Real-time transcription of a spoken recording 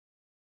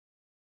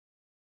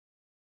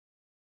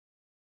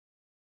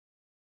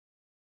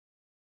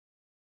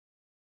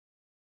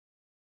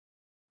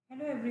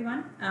Hello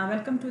everyone,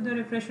 welcome to the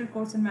refresher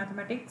course in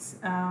mathematics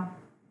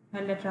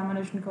held at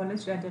Ramanujan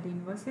College, Rajat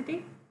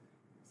University.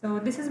 So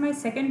this is my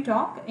second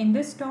talk. In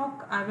this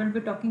talk, I will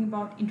be talking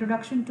about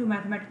introduction to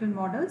mathematical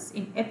models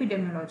in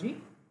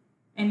epidemiology.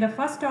 In the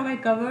first talk, I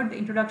covered the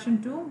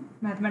introduction to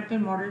mathematical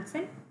models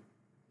in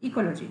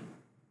ecology.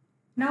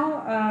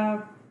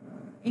 Now,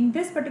 in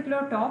this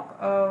particular talk,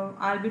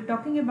 I'll be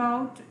talking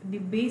about the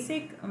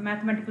basic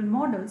mathematical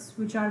models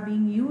which are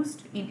being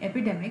used in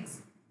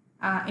epidemics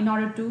in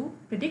order to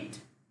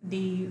predict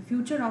the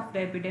future of the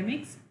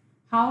epidemics,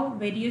 how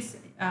various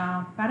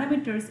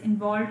parameters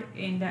involved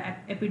in the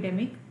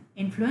epidemic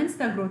influence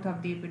the growth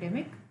of the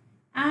epidemic,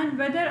 and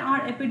whether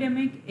our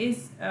epidemic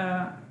is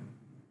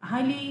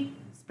highly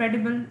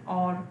spreadable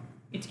or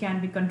it can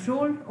be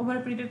controlled over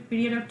a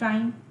period of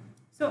time.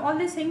 So all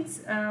these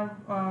things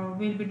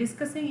we'll be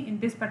discussing in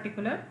this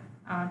particular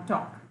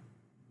talk.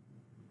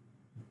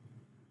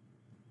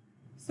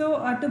 So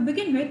to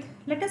begin with,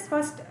 let us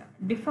first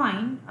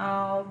define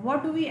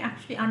what do we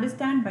actually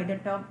understand by the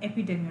term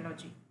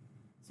epidemiology.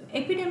 So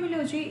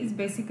epidemiology is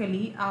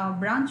basically a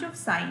branch of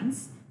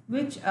science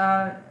which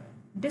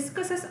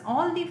discusses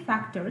all the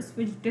factors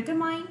which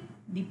determine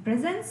the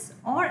presence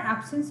or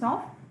absence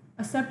of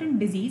a certain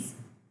disease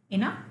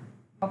in a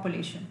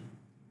population.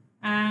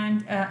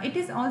 And it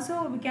is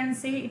also, we can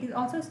say, it is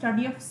also a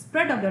study of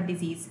spread of the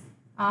disease,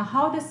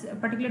 how this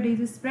particular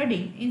disease is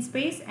spreading in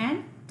space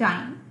and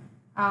time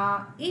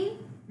in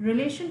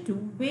relation to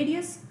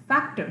various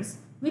factors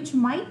which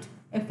might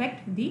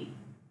affect the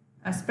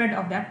spread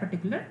of that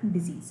particular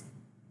disease.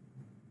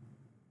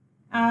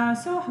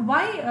 So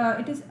why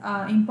it is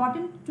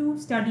important to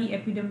study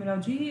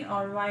epidemiology,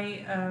 or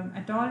why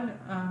at all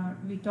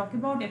we talk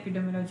about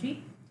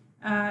epidemiology,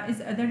 is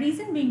the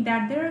reason being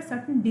that there are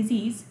certain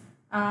disease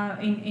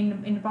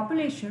in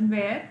population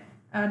where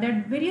there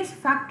are various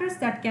factors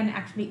that can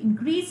actually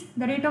increase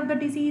the rate of the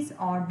disease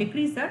or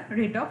decrease the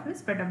rate of the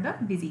spread of the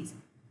disease.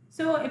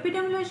 So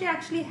epidemiology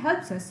actually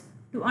helps us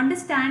to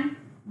understand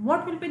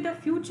what will be the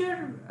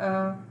future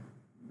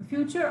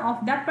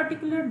of that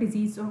particular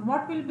disease, or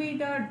what will be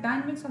the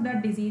dynamics of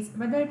that disease,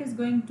 whether it is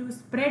going to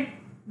spread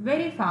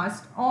very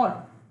fast,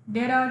 or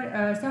there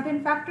are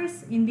certain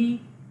factors in the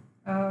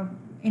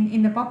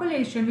in the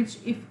population which,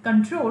 if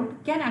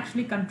controlled, can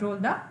actually control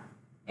the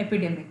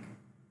epidemic.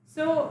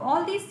 So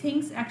all these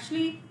things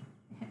actually,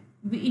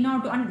 in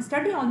order to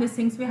study all these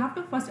things, we have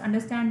to first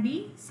understand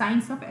the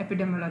science of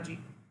epidemiology.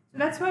 So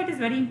that's why it is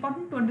very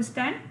important to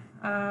understand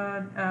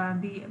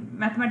the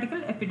mathematical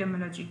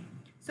epidemiology.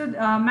 So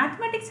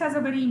mathematics has a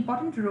very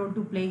important role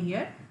to play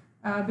here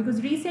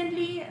because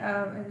recently,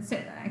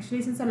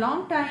 actually since a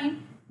long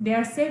time, there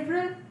are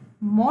several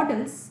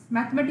models,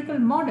 mathematical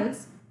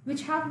models,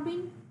 which have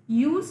been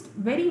used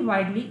very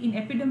widely in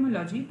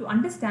epidemiology to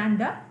understand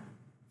the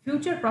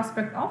future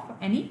prospect of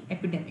any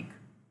epidemic.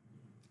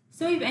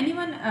 So if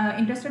anyone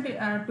interested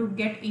to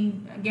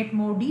get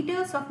more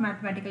details of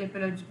mathematical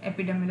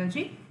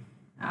epidemiology,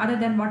 other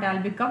than what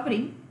I'll be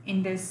covering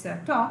in this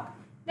talk,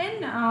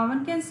 then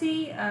one can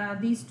see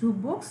these two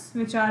books,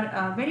 which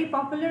are very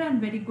popular and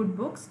very good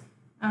books.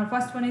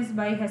 First one is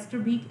by Hester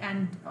Beek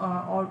and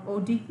or O.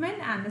 Diekman,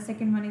 and the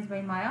second one is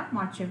by Maya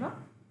Marcheva.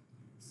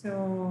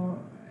 So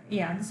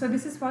yeah, so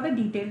this is for the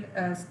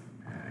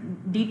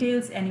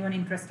details anyone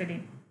interested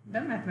in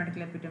the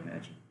mathematical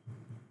epidemiology.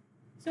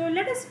 So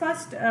let us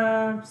first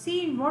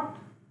see what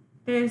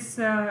this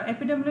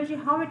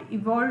epidemiology, how it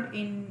evolved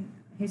in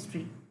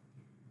history.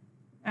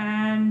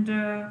 And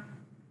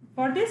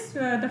for this,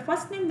 the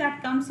first name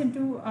that comes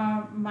into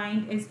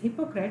mind is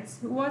Hippocrates,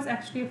 who was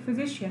actually a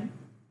physician,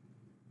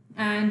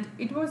 and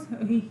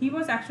he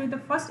was actually the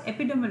first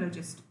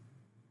epidemiologist.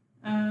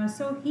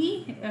 So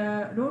he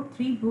wrote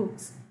 3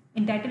 books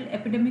entitled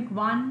Epidemic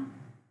 1,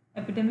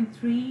 Epidemic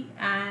 3,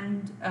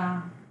 and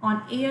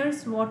on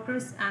airs,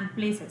 waters, and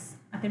places.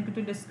 Attempted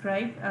to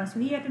describe. So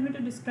he attempted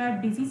to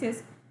describe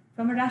diseases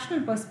from a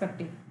rational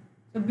perspective.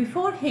 So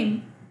before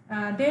him,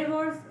 there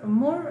was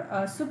more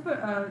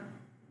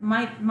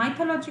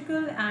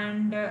mythological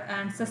and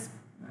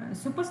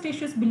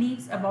superstitious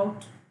beliefs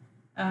about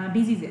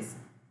diseases.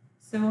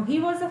 So he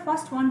was the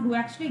first one who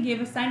actually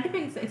gave a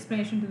scientific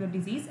explanation to the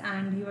disease,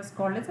 and he was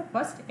called as the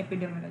first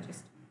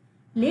epidemiologist.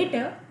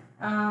 Later,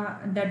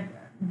 the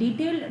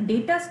detailed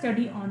data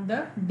study on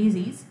the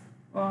disease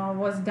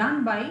was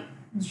done by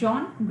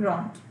John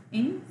Grant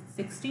in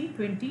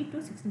 1620 to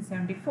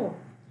 1674.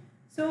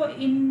 So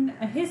in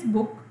his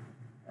book,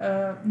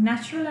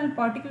 Natural and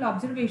Political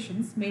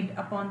Observations Made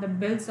Upon the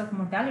Bills of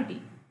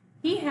Mortality,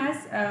 he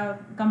has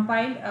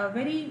compiled a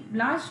very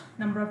large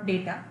number of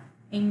data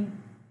in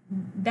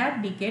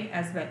that decade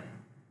as well.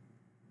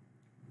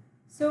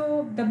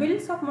 So the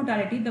Bills of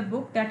Mortality, the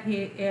book that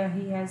he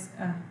has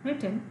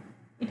written,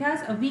 it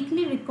has a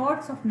weekly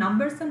records of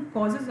numbers and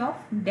causes of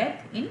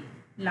death in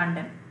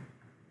London.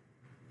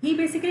 He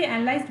basically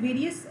analyzed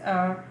various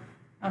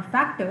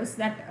factors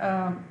that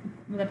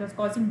was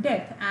causing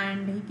death,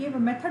 and he gave a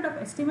method of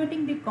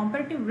estimating the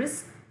comparative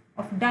risk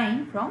of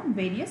dying from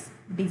various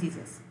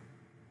diseases.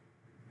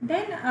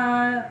 Then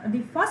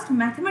the first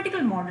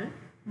mathematical model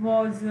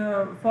was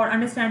for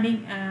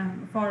understanding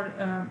for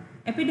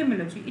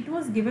epidemiology. It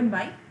was given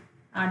by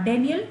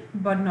Daniel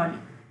Bernoulli,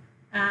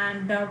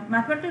 and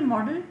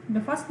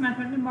the first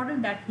mathematical model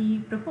that he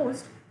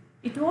proposed,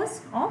 it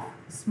was of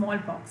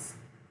smallpox.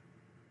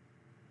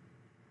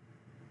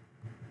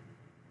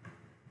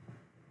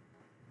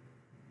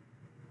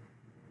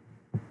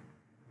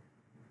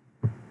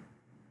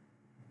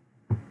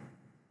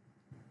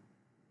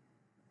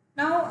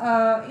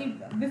 Now,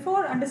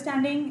 before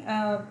understanding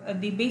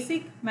the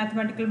basic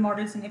mathematical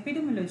models in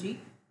epidemiology,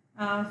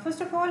 first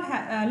of all,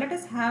 let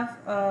us have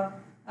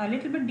a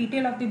little bit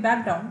detail of the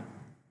background.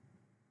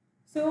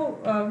 So,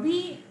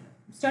 we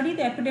study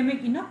the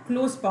epidemic in a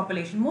closed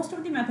population. Most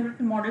of the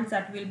mathematical models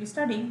that we will be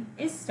studying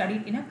is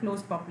studied in a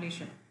closed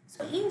population.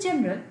 So, in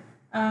general,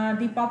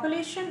 the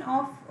population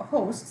of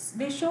hosts,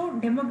 they show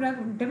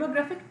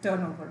demographic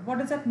turnover. What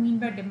does that mean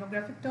by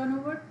demographic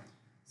turnover?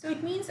 So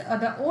it means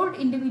the old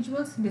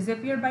individuals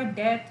disappear by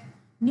death,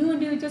 new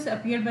individuals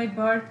appear by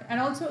birth, and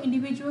also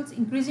individuals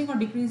increasing or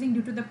decreasing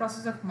due to the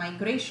process of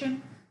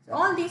migration. So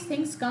all these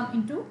things come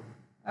into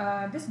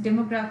this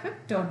demographic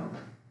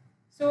turnover.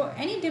 So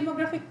any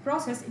demographic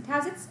process, it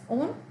has its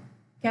own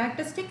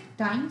characteristic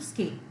time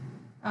scale.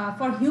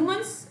 For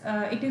humans,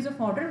 it is of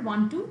order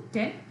 1 to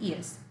 10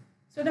 years.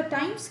 So the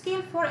time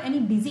scale for any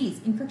disease,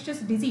 infectious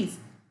disease,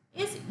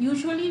 is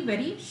usually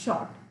very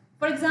short.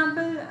 For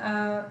example,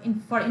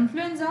 for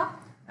influenza,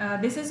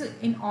 this is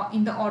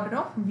in the order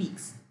of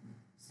weeks.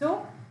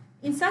 So,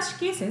 in such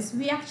cases,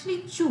 we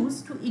actually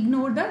choose to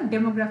ignore the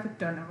demographic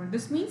turnover.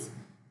 This means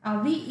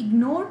we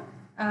ignore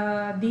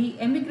the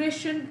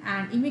emigration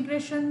and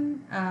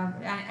immigration,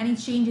 any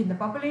change in the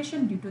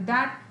population due to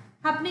that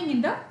happening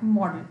in the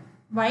model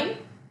while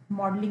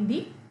modeling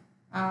the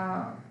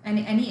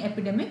any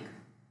epidemic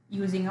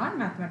using our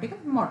mathematical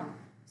model.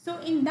 So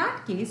in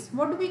that case,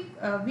 what do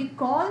we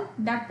call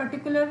that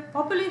particular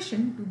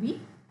population to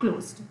be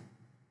closed?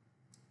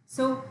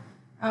 So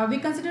we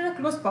consider a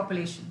closed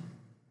population,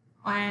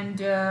 and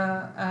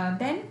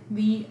then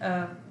we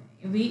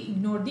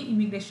ignore the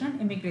immigration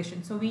and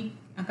immigration. So we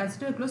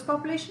consider a closed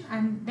population,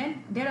 and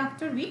then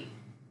thereafter we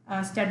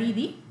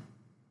study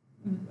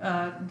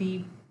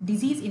the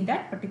disease in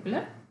that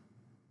particular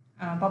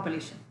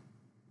population.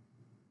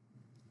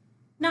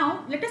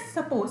 Now let us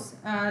suppose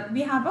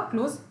we have a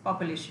closed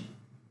population,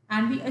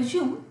 and we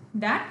assume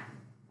that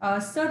a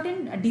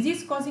certain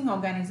disease causing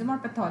organism or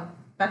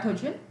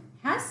pathogen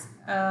has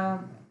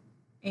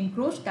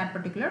encroached that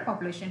particular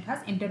population, it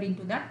has entered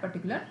into that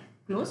particular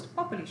closed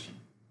population.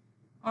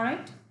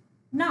 Alright.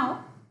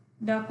 Now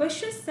the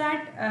questions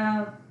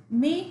that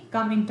may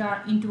come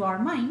into our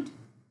mind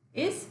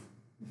is,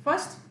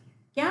 first,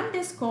 can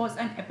this cause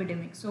an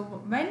epidemic? So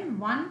when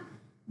one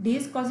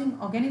disease causing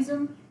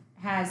organism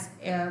has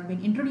been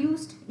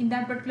introduced in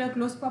that particular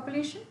closed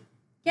population,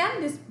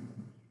 can this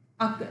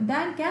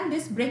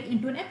break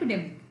into an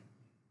epidemic,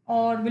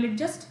 or will it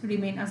just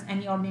remain as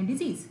any ordinary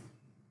disease?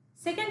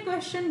 Second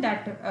question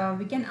that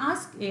we can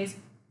ask is,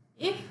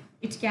 if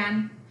it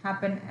can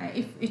happen,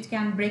 if it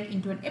can break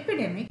into an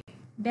epidemic,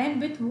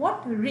 then with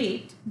what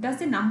rate does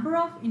the number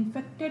of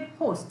infected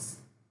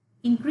hosts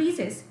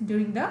increases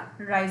during the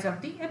rise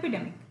of the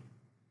epidemic?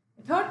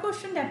 The third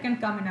question that can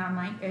come in our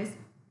mind is,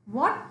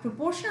 what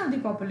proportion of the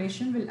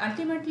population will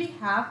ultimately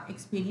have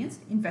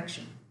experienced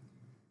infection?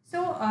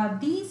 So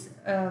these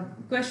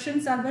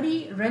questions are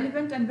very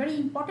relevant and very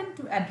important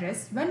to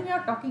address when we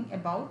are talking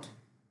about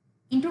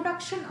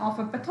introduction of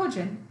a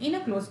pathogen in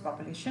a closed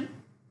population.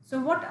 So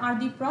what are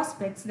the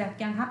prospects that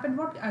can happen?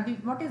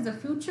 What is the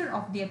future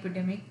of the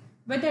epidemic,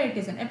 whether it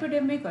is an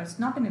epidemic or it's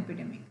not an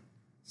epidemic?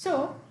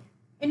 So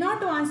in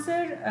order to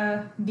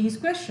answer these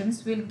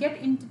questions, we'll get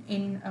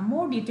in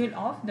more detail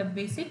of the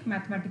basic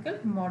mathematical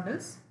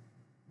models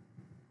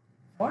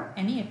for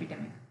any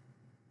epidemic.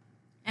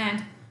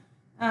 And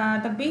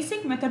the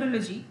basic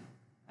methodology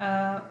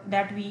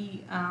that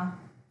we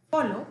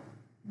follow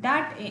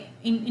that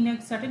in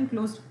a certain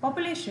closed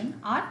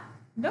population are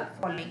the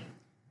following.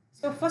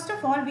 So first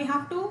of all, we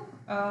have to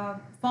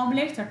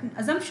formulate certain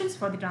assumptions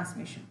for the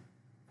transmission.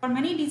 For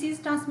many disease,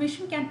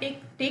 transmission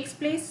takes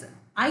place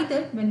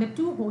either when the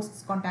two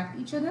hosts contact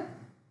each other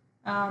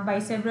by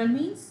several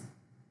means,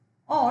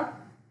 or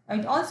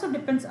it also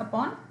depends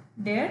upon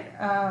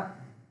their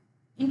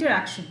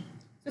interaction.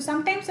 So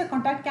sometimes the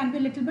contact can be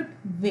a little bit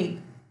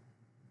vague.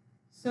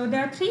 So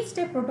there are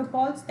 3-step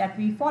protocols that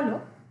we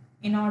follow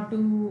in order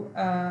to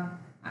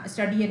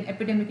study an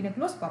epidemic in a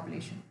closed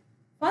population.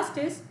 First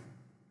is,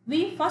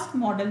 we first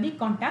model the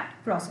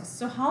contact process.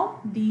 So how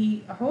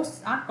the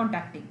hosts are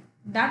contacting,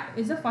 that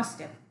is the first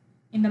step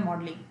in the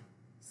modeling.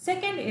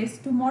 Second is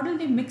to model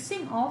the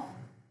mixing of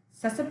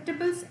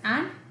susceptibles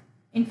and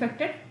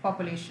infected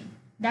population.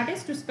 That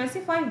is to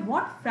specify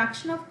what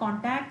fraction of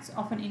contacts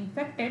of an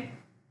infected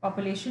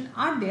population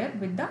are there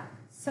with the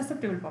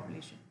susceptible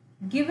population,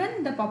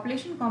 given the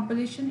population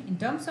composition in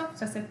terms of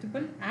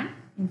susceptible and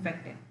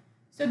infected.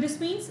 So this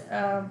means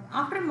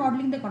after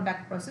modeling the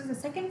contact process, the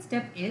second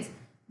step is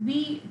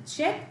we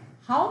check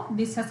how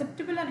the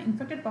susceptible and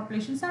infected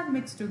populations are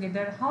mixed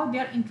together, how they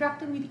are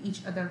interacting with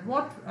each other,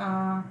 what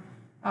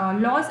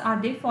laws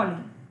are they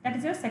following. That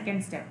is your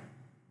second step.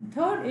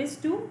 Third is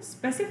to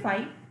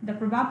specify the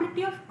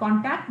probability of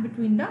contact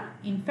between the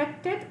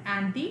infected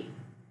and the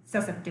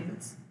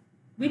susceptibles,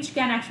 which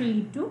can actually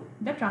lead to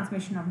the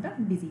transmission of the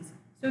disease.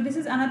 So this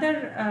is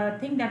another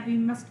thing that we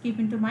must keep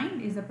into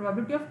mind, is the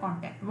probability of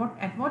contact.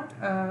 At what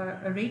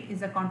rate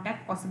is the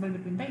contact possible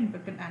between the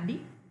infected and the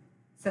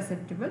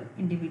susceptible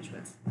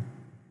individuals.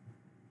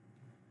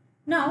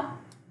 Now,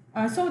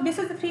 so this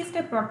is the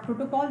 3-step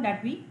protocol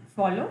that we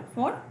follow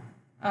for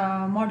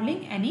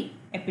modeling any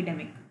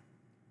epidemic.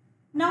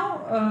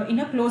 Now, in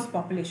a closed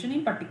population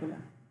in particular.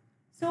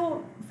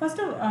 So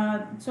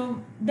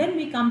then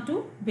we come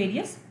to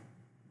various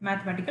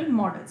mathematical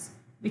models,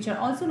 which are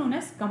also known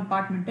as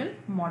compartmental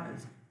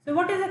models. So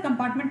what is a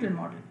compartmental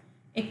model?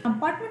 A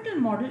compartmental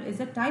model is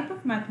a type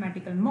of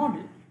mathematical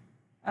model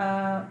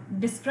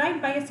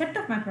described by a set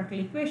of mathematical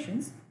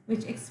equations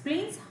which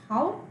explains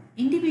how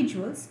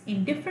individuals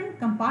in different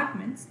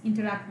compartments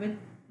interact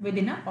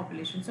within a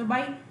population. So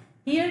by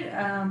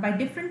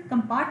different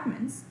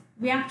compartments,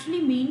 we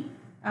actually mean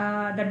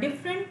the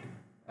different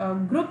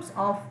groups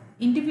of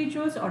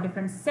individuals or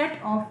different set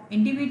of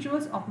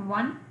individuals of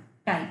one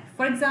type.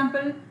 For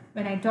example,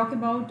 when I talk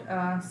about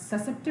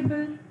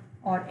susceptible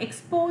or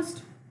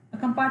exposed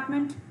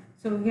compartment,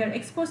 so here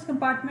exposed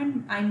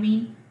compartment, I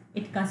mean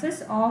it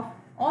consists of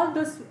all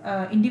those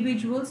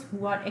individuals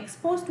who are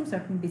exposed to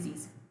certain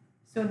disease.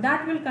 So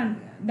that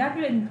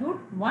will include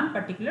one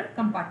particular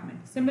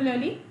compartment.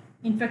 Similarly,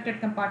 infected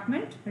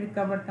compartment,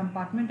 recovered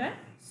compartment, and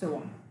so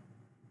on.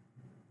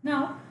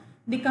 Now,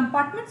 the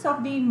compartments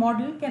of the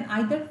model can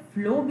either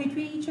flow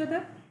between each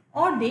other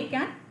or they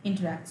can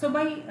interact. So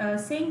by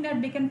saying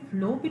that they can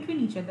flow between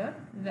each other,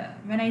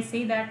 when I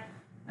say that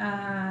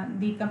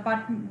the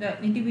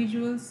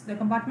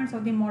compartments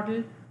of the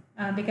model,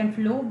 they can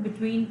flow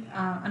between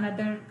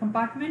another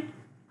compartment,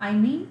 I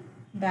mean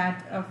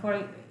that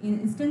for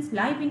instance,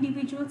 live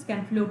individuals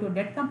can flow to a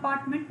dead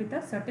compartment with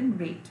a certain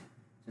rate.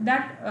 So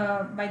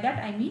that by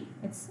that I mean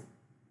it's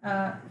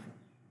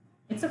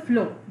a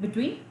flow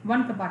between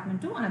one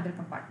compartment to another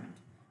compartment,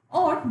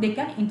 or they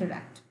can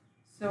interact.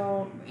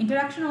 So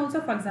interaction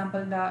also, for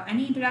example,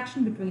 any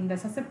interaction between the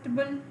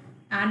susceptible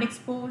and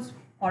exposed,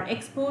 or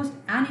exposed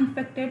and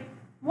infected,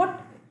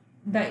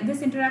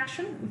 this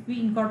interaction, if we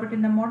incorporate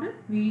in the model,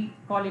 we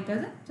call it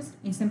as just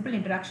a simple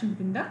interaction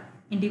between the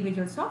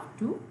individuals of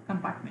two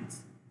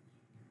compartments.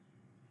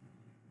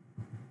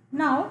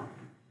 Now,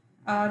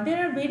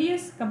 there are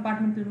various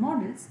compartmental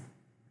models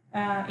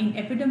in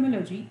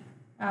epidemiology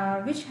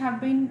which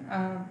have been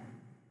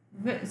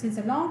since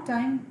a long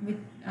time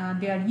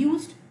they are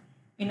used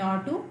in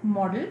order to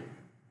model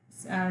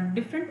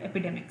different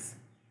epidemics.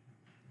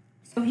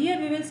 So here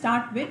we will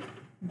start with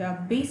the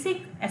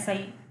basic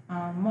SI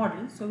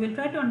model. So we'll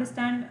try to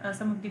understand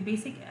some of the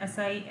basic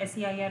SI,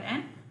 SEIR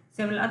and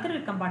several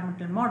other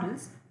compartmental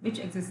models which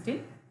exist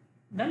in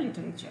the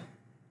literature.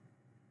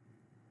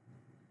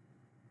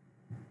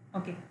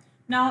 Okay.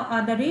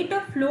 Now the rate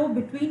of flow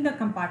between the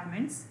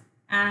compartments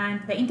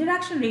and the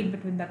interaction rate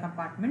between the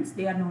compartments,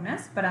 they are known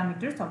as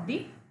parameters of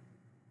the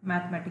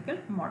mathematical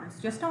models.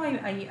 Just now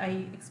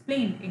I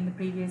explained in the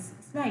previous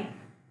slide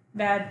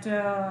that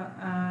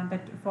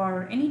that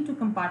for any two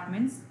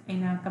compartments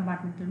in a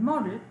compartmental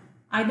model,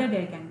 either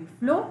there can be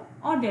flow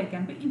or there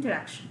can be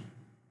interaction.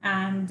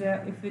 And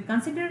if we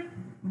consider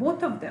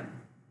both of them,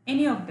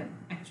 any of them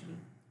actually,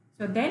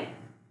 so then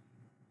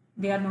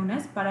they are known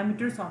as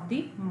parameters of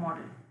the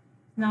model.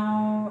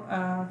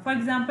 Now, for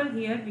example,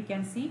 here we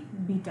can see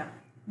beta.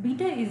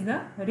 Beta is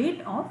the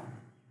rate of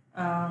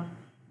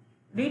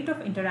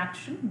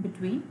interaction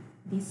between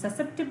the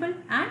susceptible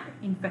and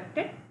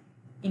infected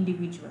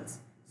individuals.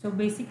 So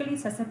basically,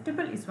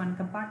 susceptible is one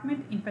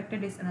compartment,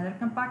 infected is another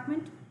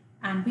compartment,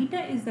 and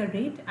beta is the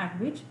rate at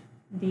which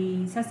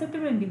the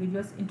susceptible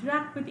individuals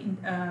interact with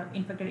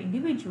infected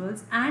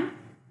individuals, and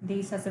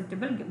the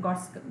susceptible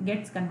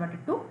gets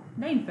converted to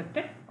the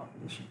infected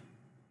population.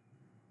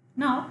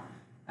 Now,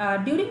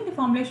 during the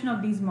formulation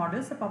of these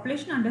models, the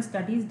population under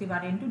study is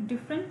divided into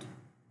different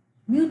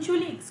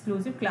mutually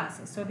exclusive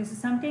classes. So this is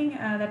something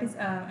that is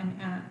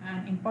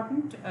an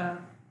important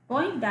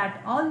point,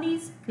 that all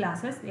these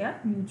classes, they are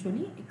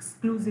mutually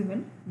exclusive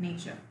in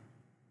nature.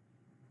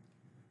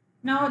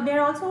 Now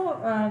there are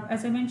also,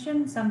 as I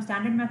mentioned, some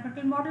standard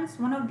mathematical models.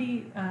 One of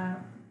the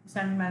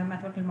standard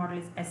mathematical model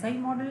is SI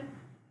model.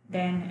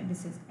 Then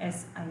this is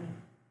SI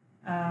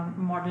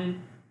model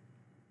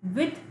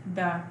with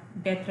the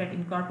death rate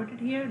incorporated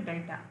here,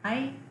 delta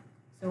I.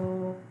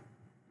 So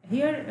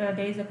here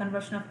there is a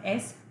conversion of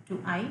S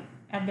to I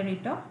at the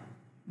rate of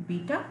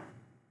beta,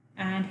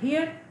 and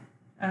here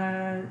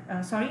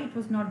sorry, it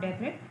was not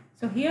death rate.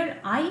 So here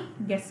I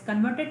gets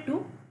converted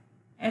to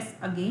S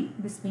again.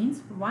 This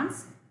means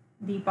once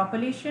the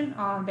population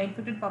of the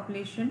infected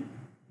population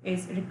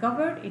is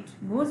recovered, it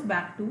goes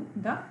back to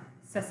the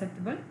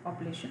susceptible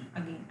population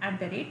again at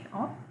the rate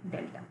of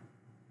delta.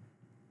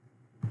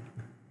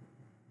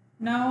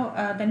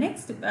 Now, the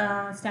next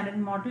standard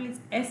model is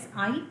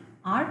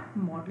SIR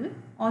model,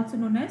 also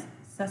known as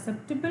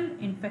susceptible,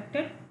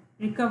 infected,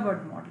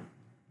 recovered model.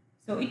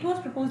 So it was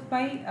proposed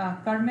by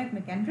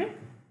Carmack-McKendrick,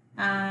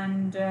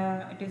 and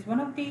it is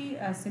one of the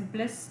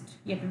simplest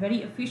yet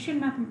very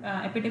efficient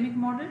epidemic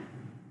model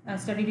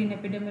studied in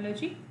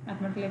epidemiology,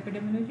 mathematical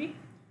epidemiology.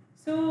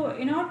 So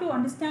in order to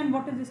understand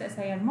what is this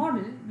SIR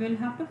model, we'll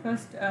have to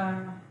first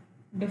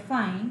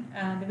define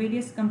the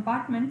various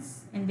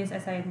compartments in this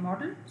SIR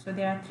model. So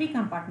there are three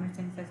compartments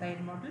in this SIR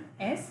model: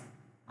 S,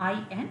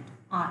 I and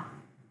R.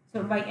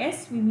 So by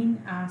S we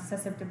mean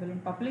susceptible in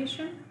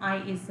population, I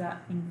is the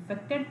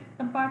infected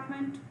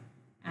compartment,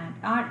 and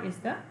R is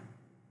the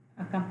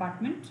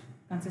compartment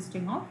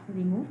consisting of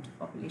removed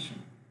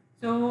population.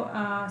 So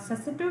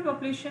susceptible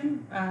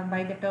population,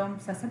 by the term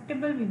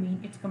susceptible we mean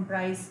it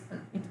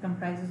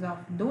comprises of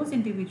those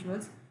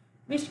individuals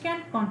which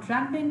can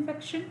contract the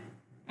infection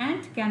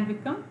and can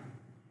become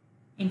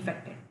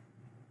infected.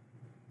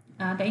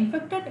 The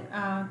infected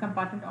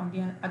compartment on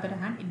the other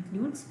hand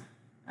includes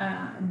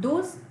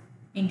those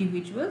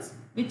individuals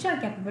which are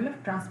capable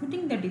of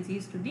transmitting the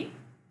disease to the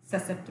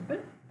susceptible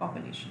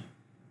population.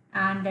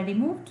 And the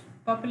removed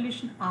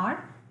population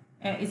R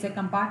is a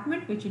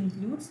compartment which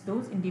includes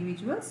those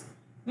individuals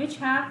which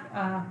have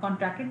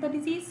contracted the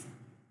disease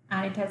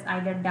and it has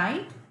either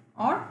died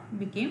or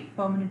became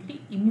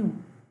permanently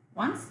immune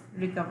once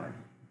recovered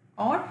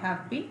or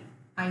have been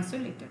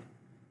isolated.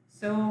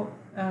 So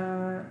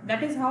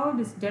that is how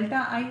this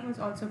delta I was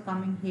also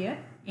coming here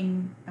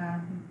in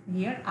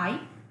here I.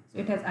 So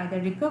it has either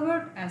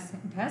recovered as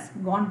it has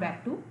gone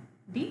back to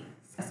the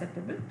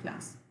susceptible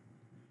class.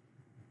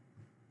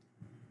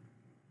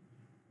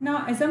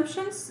 Now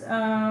assumptions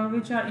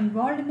which are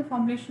involved in the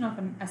formulation of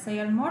an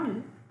SIR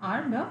model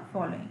are the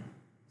following.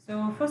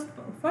 So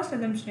first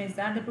assumption is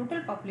that the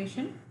total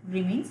population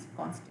remains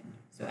constant.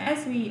 So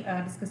as we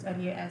discussed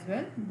earlier as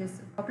well,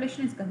 this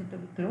population is considered to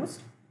be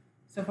closed.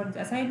 So for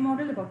the SIR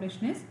model, the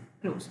population is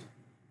closed.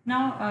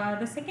 Now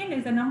the second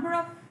is the number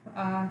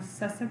of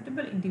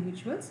susceptible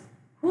individuals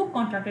who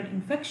contracted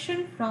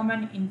infection from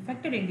an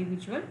infected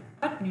individual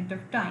per unit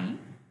of time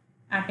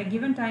at a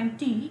given time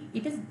t,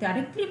 it is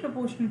directly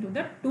proportional to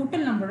the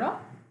total number of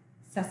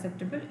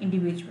susceptible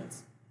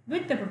individuals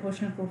with the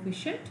proportional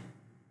coefficient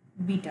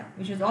beta,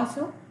 which is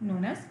also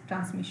known as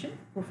transmission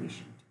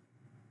coefficient.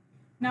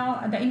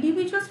 Now the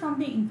individuals from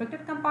the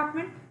infected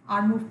compartment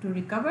are moved to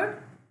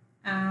recovered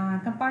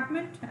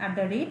compartment at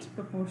the rate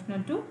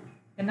proportional to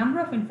the number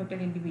of infected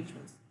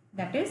individuals,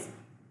 that is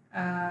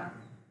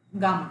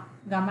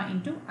gamma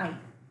into I.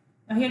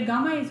 Now here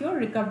gamma is your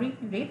recovery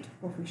rate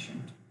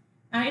coefficient,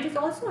 and it is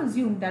also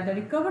assumed that the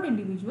recovered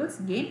individuals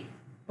gain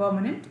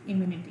permanent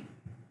immunity.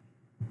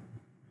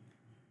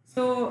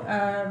 So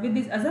with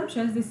these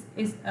assumptions, this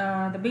is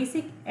the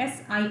basic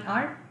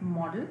SIR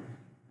model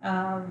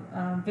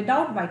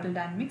without vital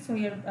dynamics. So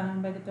here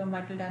by the term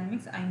vital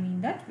dynamics I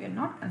mean that we are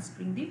not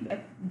considering the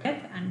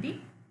death and the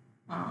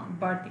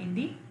birth in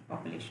the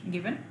population,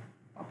 given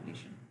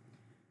population.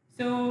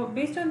 So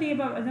based on the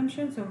above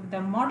assumptions, so the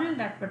model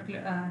that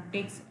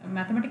takes a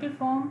mathematical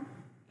form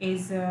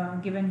is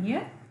given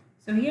here.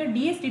 So here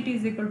ds dt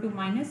is equal to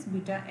minus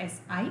beta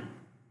si.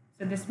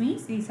 So this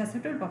means the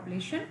susceptible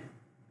population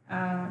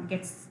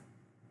gets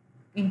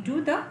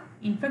into the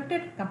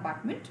infected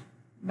compartment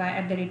by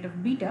at the rate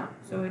of beta.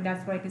 So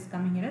that's why it is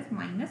coming here as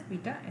minus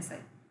beta si.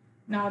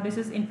 Now this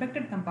is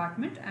infected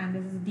compartment and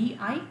this is di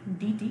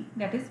dt,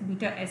 that is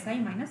beta si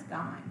minus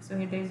gamma m. So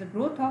here there is a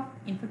growth of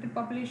infected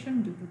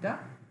population due to the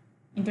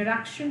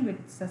interaction with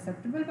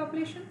susceptible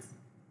populations,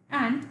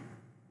 and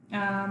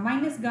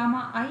minus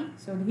gamma I.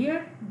 So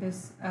here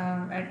this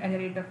at the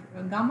rate of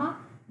gamma,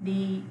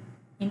 the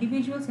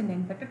individuals in the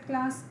infected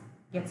class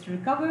gets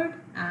recovered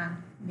and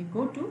they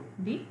go to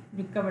the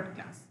recovered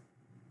class.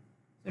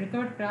 So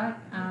recovered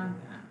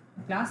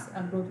class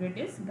growth rate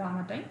is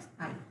gamma times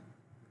I.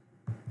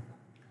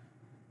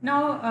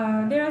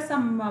 Now there are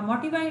some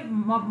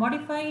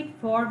modified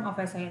form of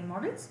SIR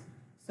models.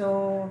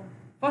 So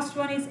first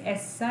one is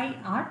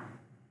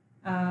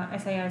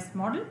SIR's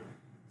model.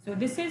 So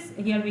this is,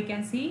 here we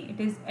can see it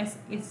is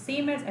it's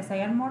same as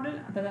SIR model.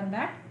 Other than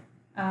that,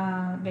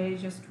 there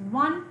is just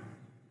one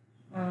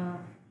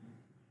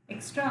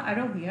extra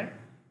arrow here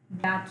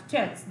that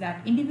tells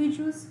that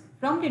individuals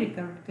from the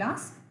recovered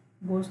class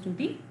goes to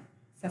the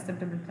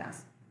susceptible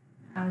class,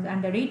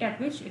 and the rate at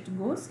which it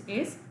goes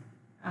is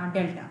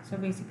delta. So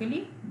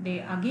basically they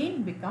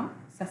again become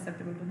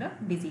susceptible to the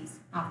disease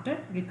after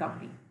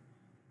recovery.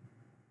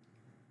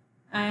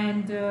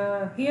 And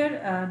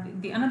here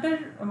the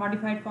another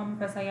modified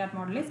form of SIR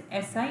model is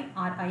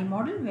SIRI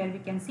model, where we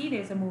can see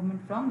there is a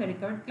movement from the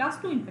recovered class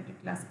to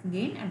infected class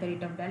again at the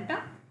rate of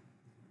delta.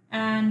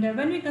 And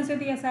when we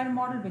consider the SIR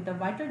model with the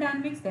vital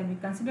dynamics, then we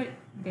consider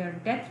their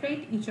death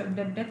rate,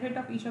 the death rate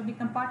of each of the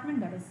compartment,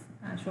 that is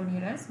shown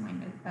here as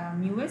minus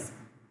mu s,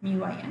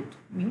 mu I and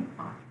mu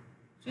r,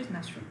 which is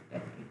natural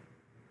death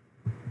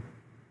rate.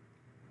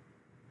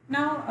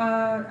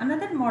 Now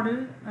another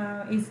model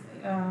is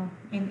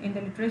in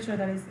the literature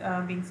that is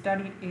being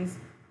studied is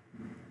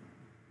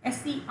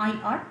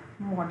SEIR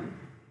model.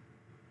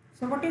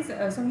 So what is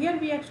so here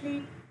we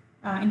actually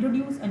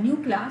introduce a new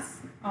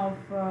class of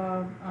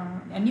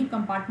a new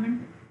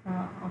compartment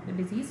of the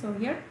disease. So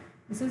here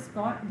this is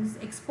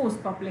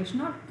exposed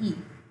population, or E.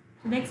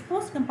 So the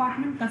exposed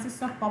compartment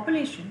consists of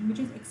population which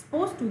is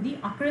exposed to the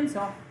occurrence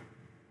of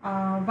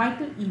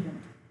vital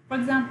event. For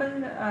example,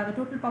 the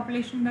total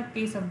population in the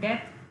case of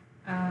death,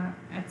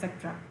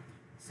 etc.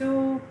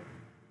 So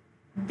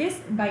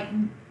this by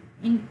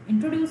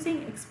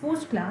introducing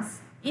exposed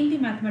class in the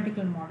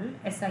mathematical model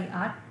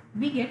SIR,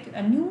 we get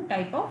a new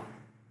type of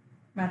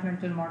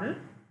mathematical model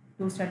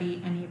to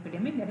study any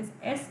epidemic, that is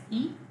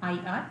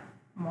SEIR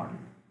model.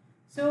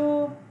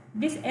 So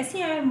this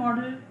SEIR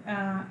model,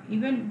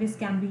 even this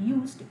can be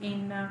used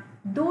in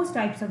those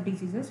types of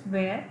diseases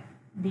where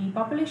the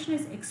population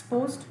is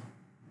exposed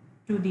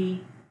to the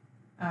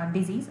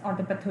disease or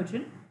the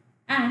pathogen,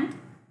 and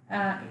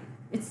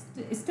it's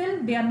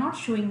still they are not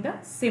showing the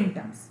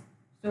symptoms.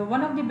 So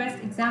one of the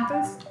best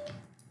examples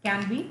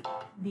can be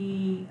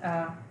the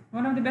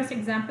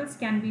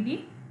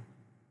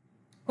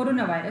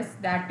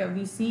coronavirus that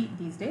we see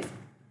these days.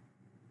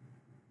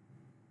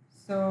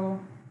 So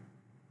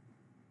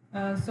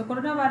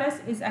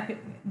coronavirus is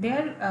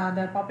there.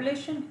 The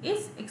population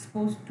is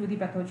exposed to the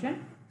pathogen,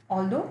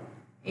 although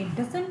it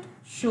doesn't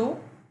show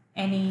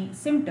any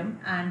symptom,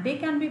 and they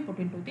can be put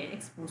into the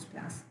exposed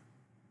class.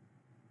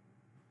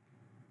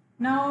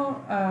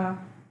 Now,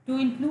 to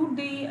include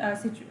the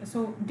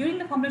so during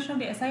the formulation of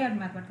the SIR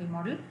mathematical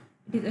model,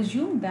 it is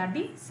assumed that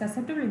the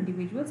susceptible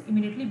individuals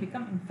immediately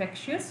become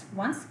infectious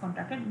once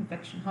contracted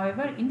infection.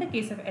 However, in the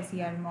case of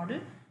SEIR model,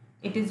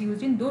 it is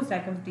used in those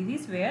types of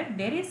disease where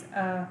there is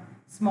a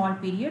small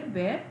period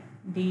where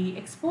the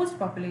exposed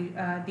population,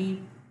 the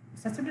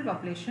susceptible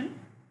population,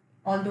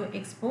 although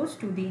exposed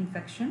to the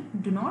infection,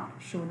 do not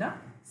show the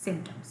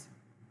symptoms.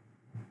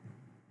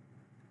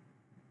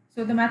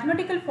 So the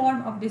mathematical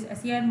form of this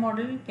SEIR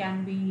model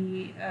can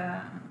be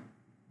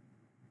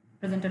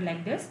presented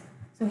like this.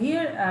 So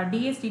here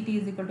ds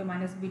dt is equal to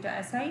minus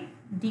beta si,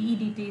 de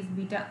dt is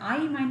beta I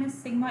minus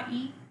sigma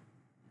e,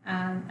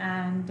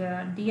 and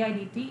di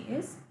dt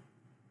is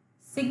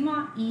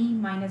sigma e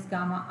minus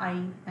gamma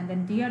I, and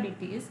then dr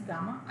dt is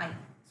gamma I.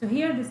 So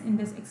here in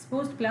this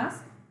exposed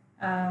class,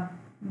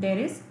 there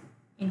is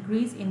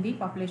increase in the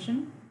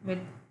population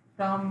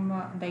from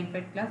the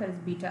infected class, that is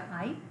beta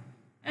I,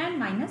 and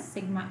minus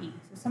sigma e.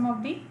 So some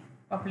of the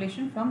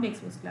population from the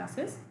exposed class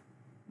is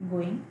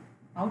going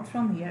out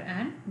from here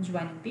and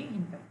joining the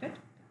infected class.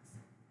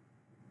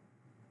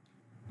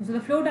 So the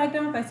flow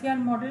diagram of SEIR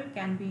model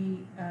can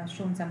be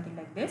shown something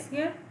like this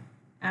here,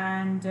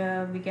 and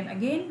we can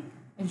again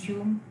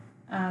assume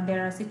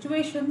there are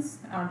situations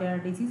or there are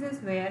diseases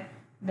where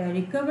the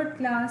recovered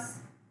class,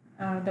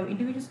 the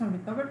individuals from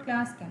recovered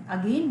class can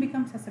again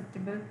become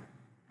susceptible,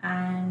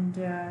 and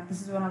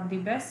this is one of the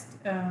best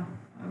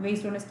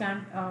ways to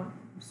understand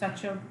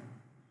such a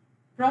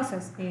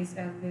process is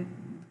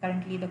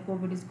currently the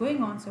COVID is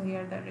going on. So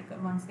here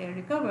once they are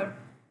recovered,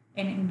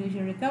 an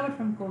individual recovered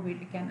from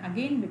COVID, it can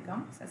again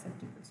become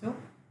susceptible. So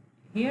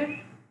here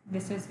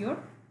this is your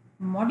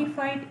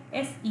modified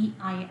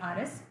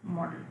SEIRS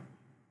model,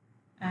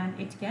 and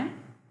it can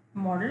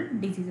model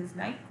diseases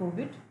like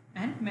COVID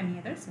and many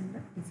other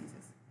similar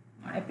diseases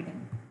or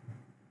epidemic.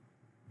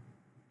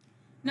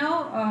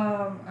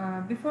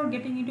 Now, before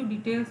getting into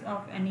details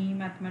of any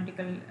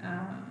mathematical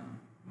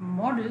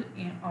model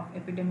of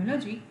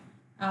epidemiology,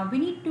 we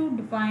need to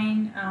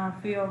define a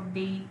few of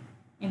the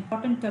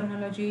important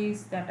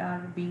terminologies that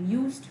are being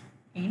used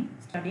in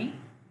studying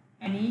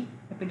any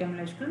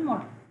epidemiological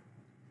model.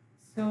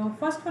 So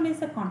first one is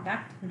the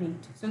contact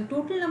rate. So the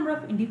total number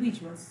of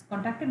individuals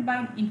contacted by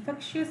an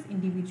infectious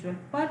individual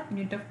per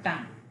unit of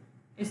time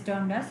is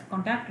termed as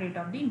contact rate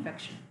of the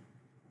infection.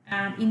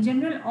 And in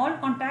general, all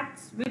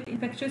contacts with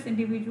infectious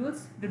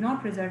individuals do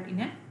not result in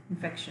an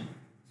infection.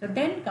 So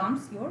then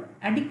comes your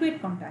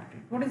adequate contact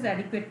rate. What is the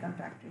adequate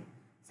contact rate?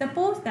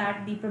 Suppose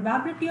that the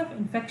probability of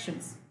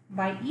infections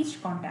by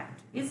each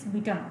contact is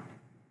beta naught,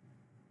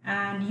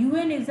 and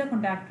UN is the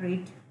contact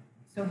rate.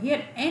 So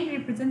here n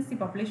represents the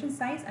population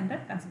size under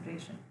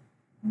consideration.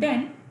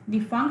 Then the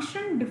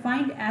function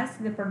defined as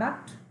the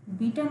product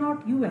beta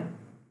naught UN,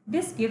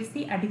 this gives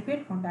the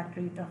adequate contact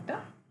rate of the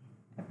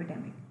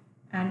epidemic,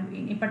 and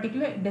in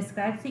particular it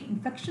describes the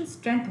infection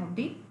strength of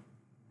the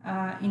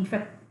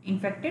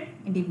infected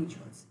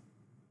individuals.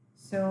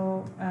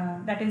 So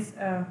that is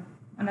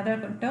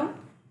another term.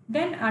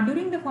 Then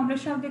during the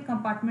formulation of the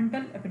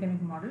compartmental epidemic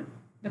model,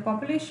 the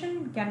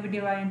population can be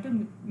divided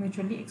into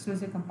mutually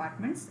exclusive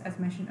compartments as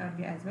mentioned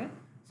earlier as well.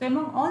 So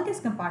among all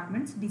these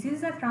compartments,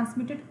 diseases are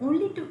transmitted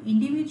only to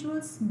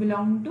individuals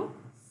belonging to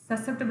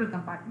susceptible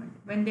compartment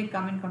when they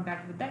come in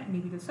contact with the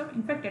individuals of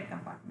infected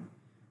compartment.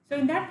 So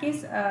in that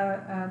case,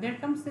 there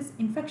comes this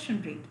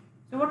infection rate.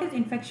 So what is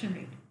infection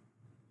rate?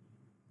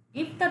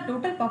 If the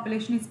total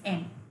population is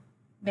n,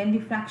 then the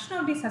fraction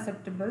of the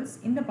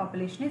susceptibles in the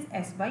population is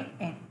S by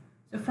n.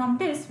 So from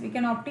this, we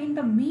can obtain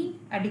the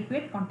mean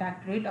adequate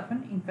contact rate of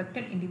an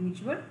infected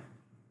individual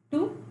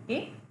to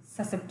a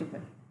susceptible.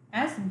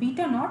 as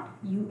beta naught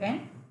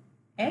un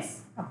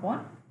s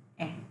upon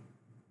n.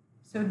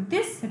 So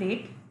this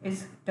rate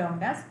is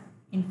termed as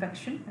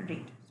infection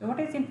rate. So what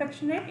is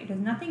infection rate? It is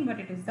nothing but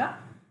it is the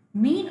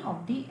mean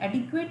of the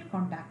adequate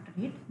contact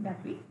rate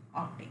that we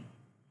obtain.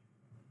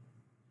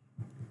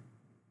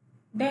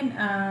 Then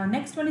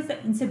next one is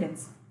the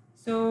incidence.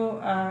 So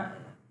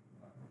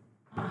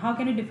how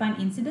can you define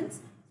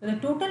incidence? So the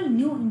total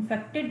new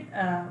infected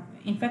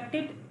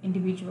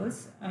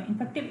individuals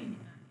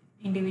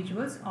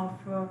of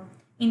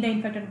in the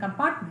infected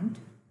compartment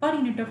per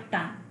unit of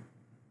time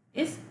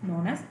is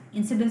known as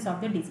incidence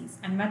of the disease,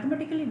 and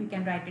mathematically we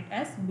can write it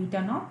as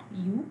beta naught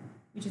u,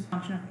 which is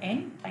function of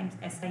n times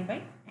si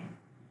by n.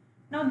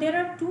 Now there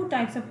are two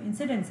types of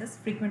incidences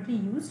frequently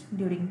used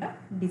during the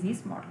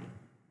disease modeling.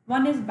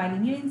 One is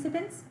bilinear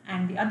incidence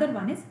and the other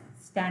one is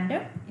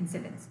standard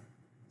incidence.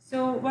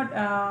 So what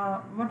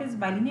is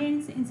bilinear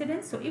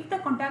incidence? So if the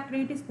contact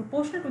rate is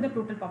proportional to the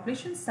total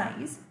population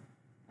size,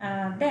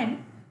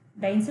 then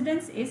the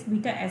incidence is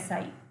beta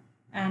si,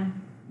 and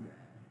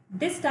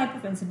this type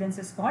of incidence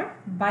is called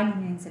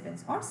bilinear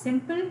incidence or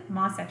simple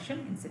mass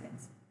action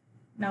incidence.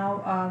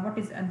 Now what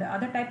is the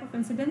other type of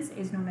incidence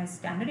is known as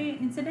standard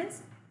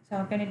incidence. So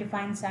how can I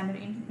define standard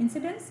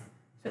incidence?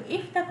 So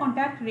if the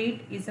contact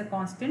rate is a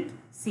constant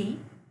c,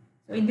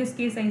 so in this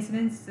case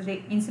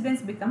the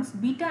incidence becomes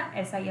beta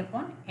si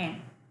upon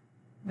n,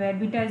 where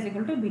beta is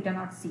equal to beta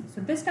naught c.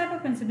 So this type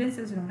of incidence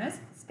is known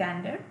as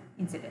standard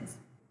incidence.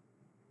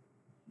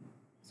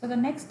 So the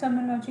next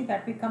terminology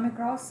that we come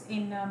across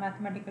in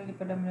mathematical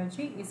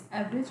epidemiology is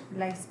average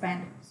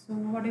lifespan. So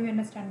what do we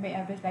understand by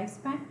average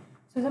lifespan?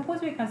 So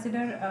suppose we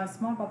consider a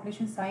small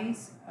population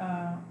size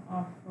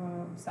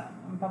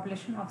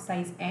population of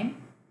size n,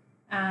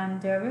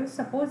 and we'll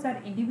suppose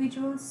that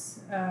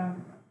individuals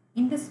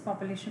in this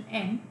population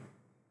n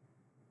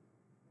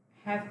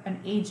have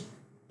an age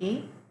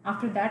a.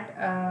 After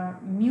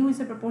that, mu is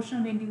a proportion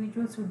of the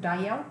individuals who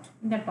die out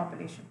in that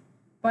population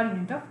per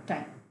unit of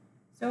time.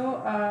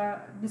 So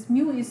this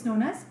mu is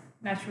known as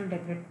natural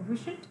death rate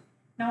coefficient.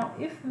 Now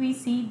if we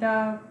see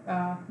the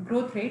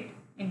growth rate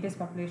in this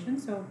population,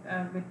 so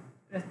with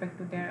respect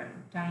to their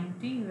time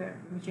t,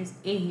 which is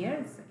a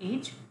here, is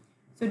age.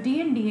 So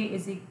d and dA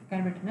is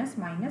can be written as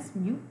minus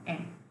mu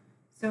n.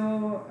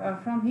 So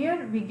from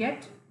here we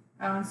get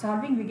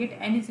solving, we get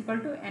n is equal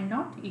to n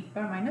naught e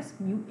power minus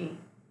mu a.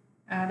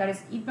 That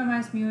is e power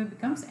minus mu a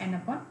becomes n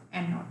upon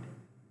n naught.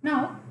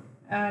 Now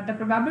the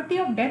probability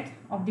of death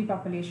of the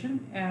population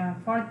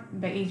for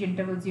the age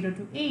interval 0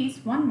 to a is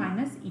 1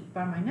 minus e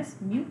power minus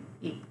mu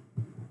a.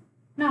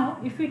 Now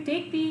if we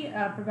take the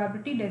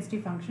probability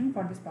density function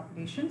for this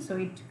population, so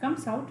it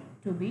comes out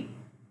to be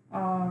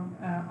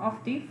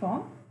of the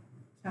form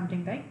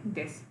something like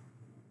this.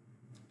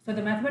 So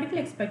the mathematical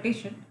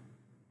expectation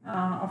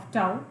of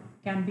tau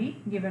can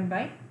be given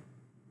by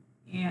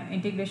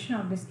integration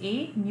of this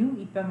a mu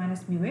e power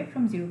minus mu a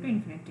from 0 to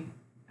infinity,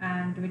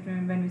 and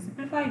when we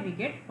simplify we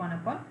get 1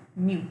 upon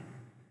mu.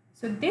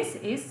 So this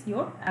is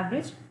your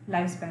average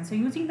lifespan. So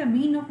using the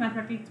mean of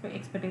mathematical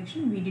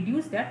expectation, we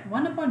deduce that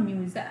 1 upon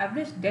mu is the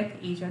average death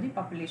age of the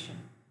population,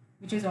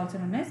 which is also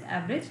known as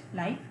average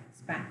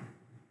lifespan.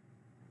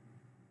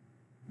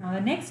 Now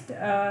the next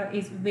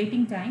is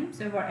waiting time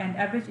and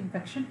average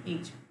infection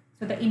age.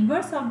 So the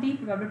inverse of the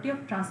probability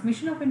of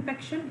transmission of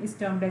infection is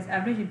termed as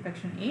average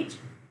infection age,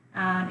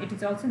 and it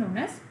is also known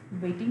as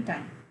waiting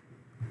time.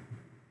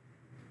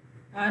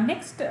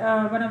 Next,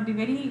 one of the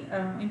very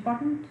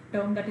important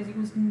term that is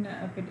used in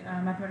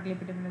mathematical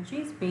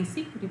epidemiology is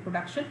basic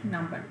reproduction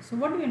number. So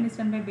what do we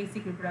understand by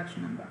basic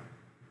reproduction number?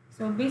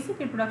 So basic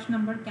reproduction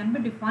number can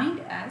be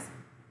defined as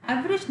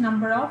average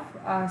number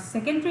of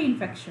secondary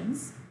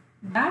infections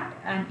that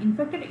an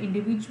infected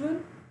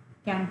individual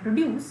can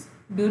produce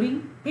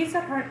during his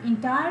or her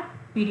entire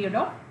period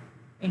of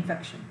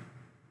infection.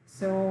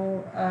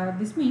 So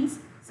this means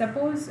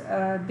suppose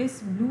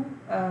this blue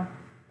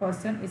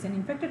person is an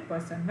infected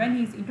person. When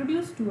he is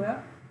introduced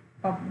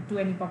to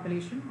any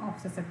population of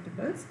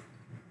susceptibles,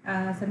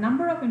 the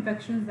number of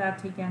infections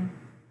that he can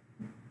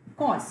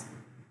cause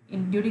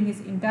during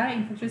his entire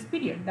infectious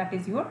period, that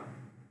is your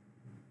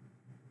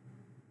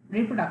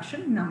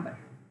reproduction number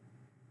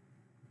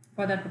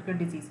for that particular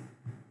disease.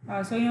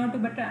 So in order to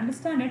better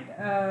understand it,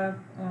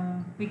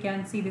 we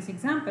can see this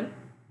example.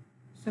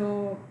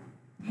 So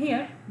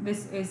here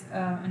this is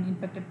an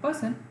infected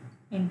person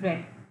in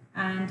red,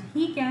 and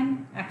he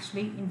can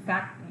actually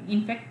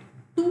infect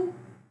 2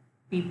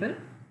 people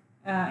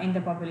in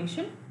the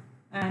population,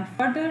 and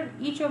further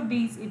each of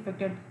these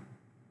infected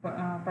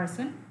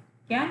person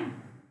can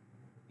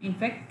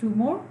infect 2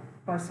 more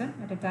person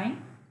at a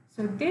time.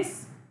 So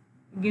this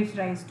gives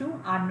rise to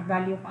R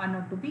value of R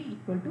naught to be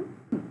equal to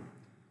 2.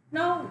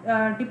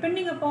 Now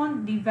depending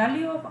upon the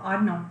value of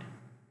R naught,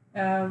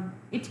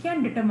 it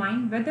can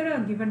determine whether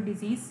a given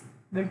disease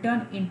will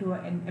turn into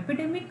an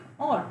epidemic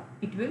or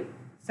it will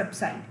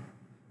subside.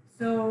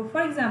 So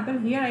for example,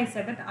 here I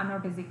said that R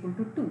naught is equal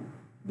to 2.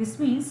 This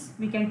means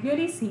we can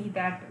clearly see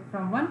that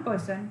from one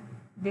person,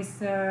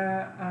 this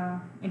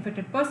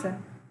infected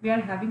person, we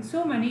are having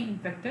so many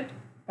infected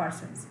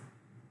persons.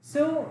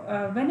 So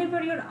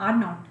whenever your R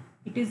naught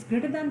it is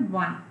greater than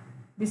 1,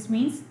 this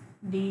means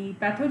the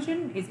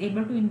pathogen is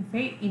able to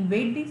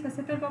invade the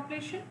susceptible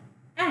population,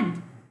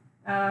 and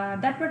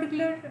that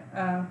particular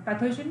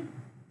pathogen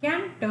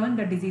can turn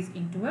the disease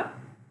into a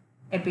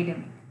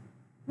epidemic.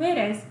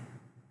 Whereas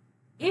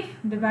if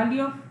the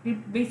value of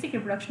basic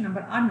reproduction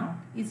number R naught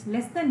is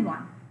less than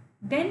 1,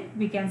 then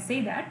we can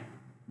say that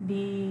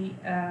the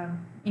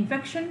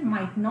infection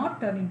might not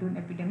turn into an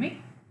epidemic,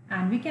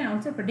 and we can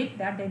also predict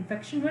that the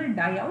infection will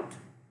die out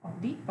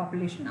of the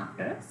population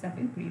after a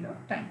certain period of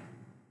time.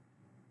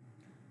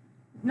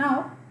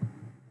 Now,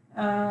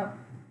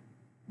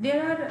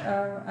 there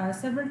are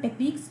several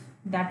techniques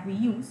that we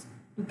use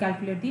to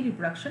calculate the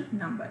reproduction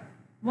number.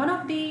 One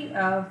of the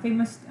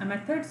famous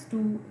methods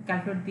to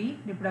calculate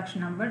the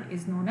reproduction number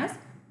is known as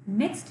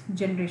next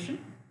generation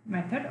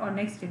method or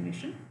next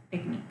generation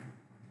technique.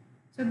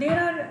 So there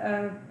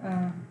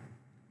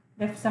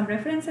are some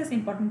references,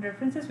 important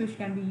references, which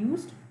can be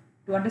used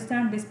to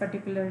understand this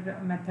particular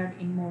method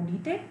in more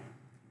detail.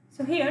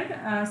 So here,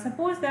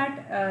 suppose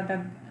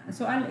that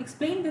so I'll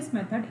explain this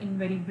method in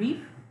very brief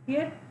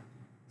here.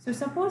 So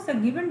suppose a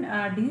given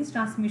disease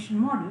transmission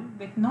model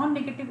with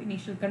non-negative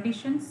initial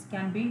conditions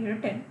can be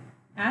written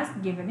as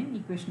given in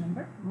equation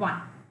number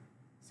 1.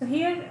 So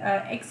here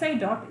xi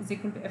dot is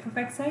equal to f of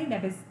xi,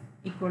 that is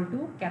equal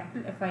to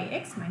capital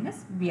Fix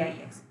minus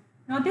Vix.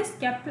 Now this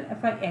capital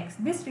Fix,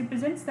 this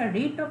represents the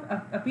rate of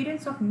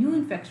appearance of new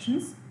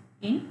infections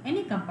in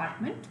any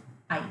compartment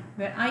I,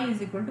 where I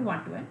is equal to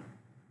 1 to n.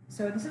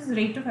 So this is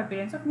rate of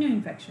appearance of new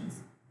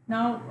infections.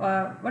 Now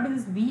what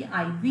is this Vi?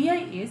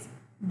 Vi is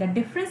the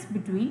difference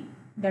between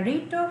the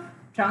rate of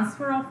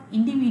transfer of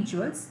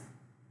individuals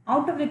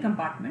out of the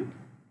compartment,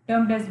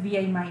 termed as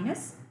Vi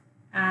minus,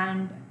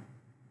 and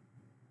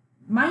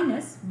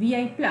minus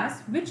Vi plus,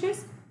 which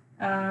is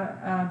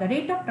the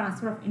rate of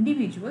transfer of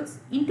individuals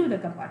into the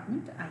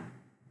compartment I.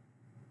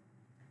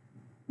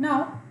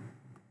 Now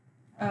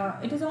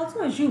it is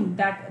also assumed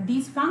that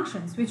these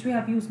functions which we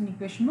have used in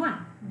equation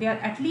 1, they are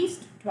at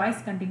least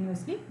twice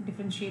continuously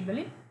differentiable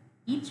in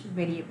each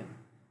variable.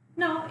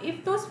 Now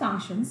if those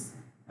functions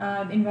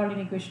involved in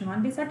equation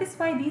 1, they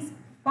satisfy these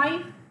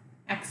 5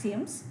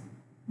 axioms,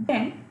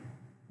 then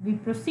we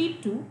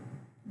proceed to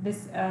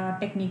this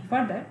technique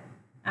further,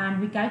 and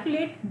we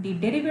calculate the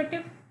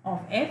derivative of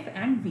f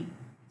and v.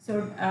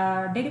 So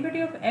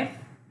derivative of f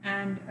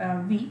and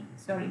v,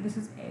 sorry, this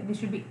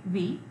should be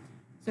v.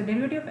 So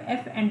derivative of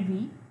f and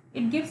v,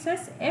 it gives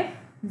us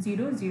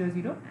f0, 0,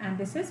 0, and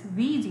this is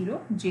v0,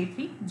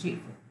 j3, j4.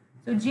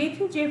 So j3,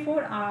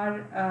 j4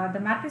 are the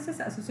matrices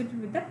associated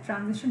with the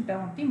transition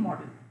term of the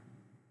model.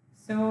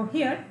 So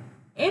here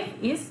f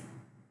is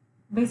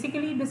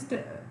basically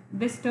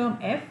this term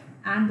f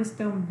and this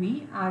term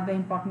v are the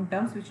important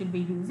terms which we'll be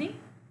using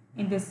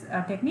in this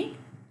technique.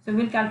 So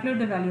we'll calculate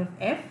the value of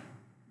f,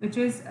 which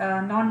is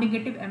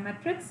non-negative M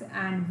matrix,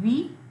 and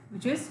v,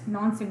 which is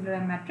non-singular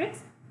M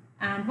matrix.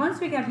 And once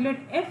we calculate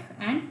f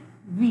and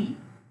v,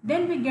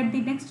 then we get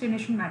the next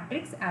generation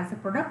matrix as a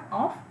product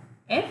of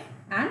f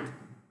and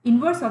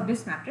inverse of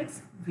this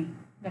matrix v,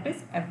 that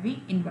is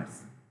fv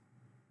inverse.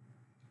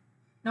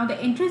 Now the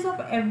entries of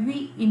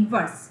fv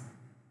inverse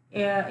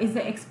is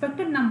the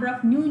expected number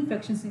of new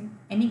infections in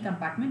any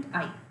compartment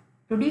I,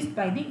 produced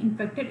by the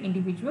infected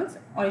individuals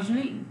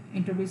originally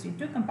introduced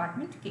into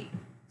compartment K.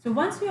 So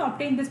once we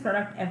obtain this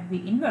product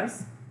fv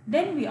inverse,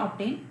 then we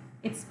obtain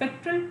its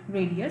spectral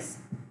radius,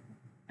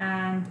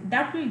 and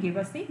that will give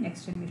us the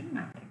next generation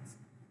matrix.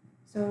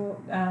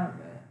 So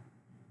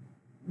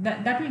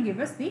that will give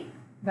us the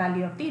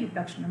value of the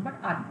reproduction number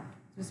R naught.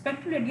 So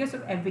spectral radius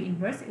of fv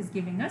inverse is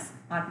giving us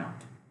R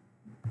naught.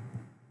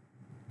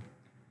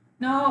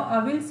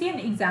 Now we'll see an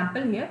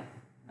example here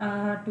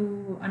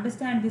to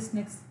understand this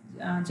next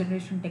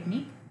generation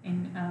technique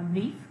in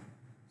brief.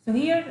 So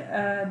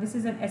here this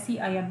is an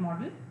SEIR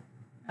model.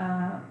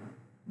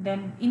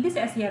 Then in this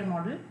SEIR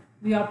model,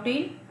 we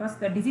obtain first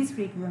the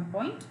disease-free equivalent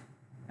point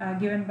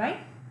given by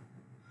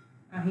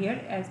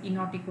here as E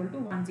naught equal to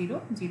 1,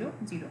 0, 0,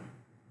 0.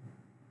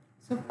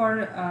 So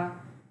for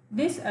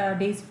this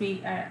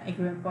days-free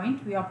equivalent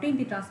point, we obtain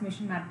the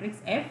transmission matrix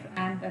F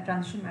and the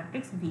transition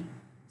matrix V.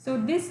 So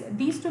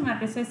these two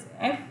matrices,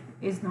 F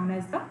is known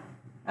as the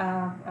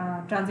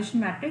transition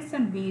matrix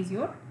and V is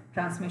your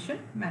transmission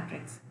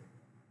matrix.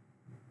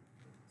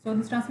 So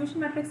this transmission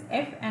matrix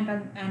F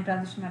and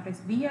transition matrix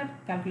V are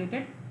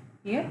calculated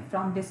here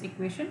from this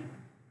equation.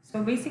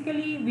 So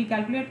basically we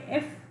calculate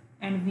F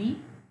and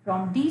V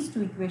from these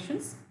two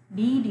equations,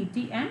 d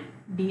dt and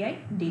di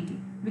dt,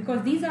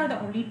 because these are the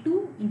only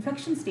two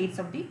infection states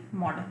of the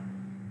model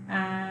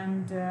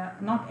and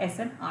not S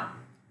and R.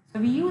 So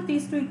we use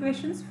these two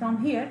equations.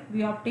 From here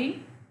we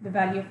obtain the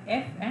value of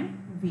F and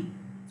V.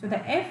 So the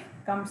F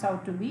comes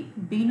out to be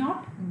B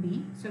naught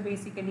B. So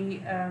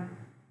basically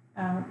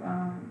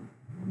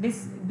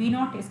this B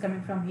naught is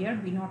coming from here,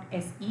 B naught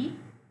SE,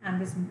 and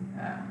this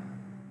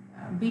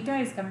beta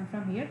is coming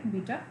from here,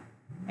 beta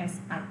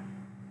SI.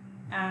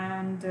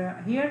 And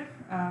here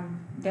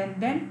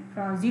then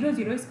from 0,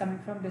 0 is coming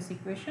from this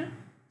equation.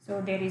 So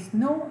there is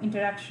no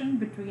interaction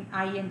between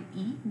I and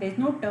E. There is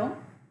no term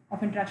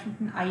of interaction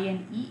between I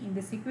and E in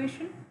this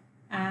equation,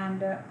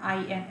 and I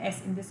and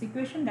S in this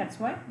equation. That's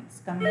why it's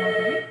coming out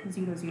to be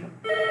 0, 0.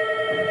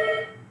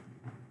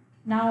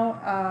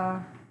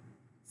 Now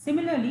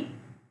similarly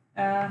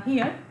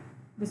here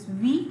this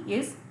V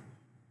is,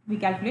 we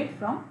calculate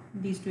from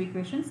these two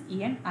equations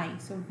E and I.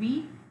 So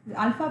V,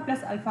 alpha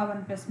plus alpha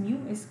 1 plus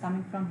mu is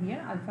coming from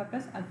here, alpha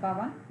plus alpha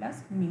 1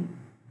 plus mu,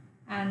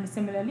 and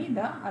similarly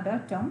the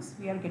other terms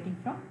we are getting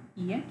from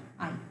E and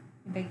I,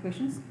 the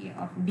equations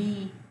of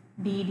d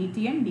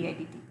dt and di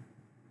dt.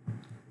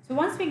 So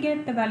once we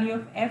get the value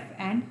of f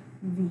and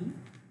v,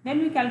 then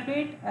we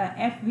calculate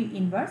fv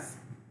inverse,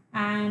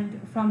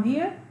 and from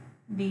here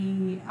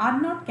the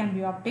r0 can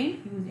be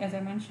obtained using, as I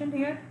mentioned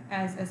here,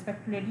 as a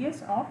spectral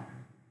radius of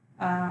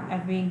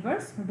fv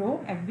inverse rho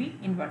fv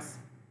inverse,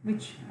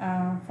 which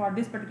for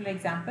this particular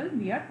example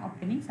we are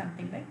obtaining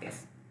something like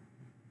this.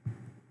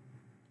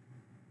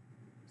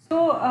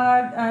 So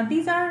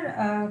these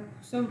are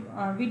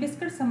we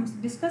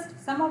discussed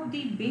some of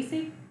the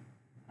basic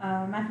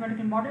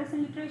mathematical models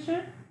in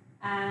literature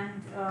and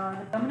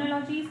the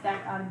terminologies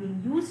that are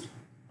being used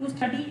to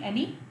study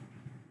any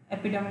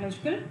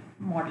epidemiological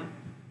model.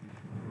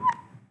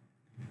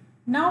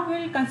 Now we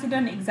will consider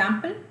an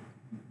example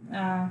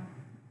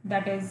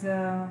that is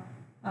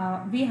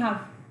we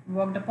have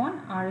worked upon,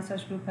 our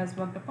research group has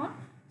worked upon.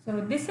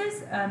 So this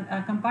is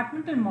a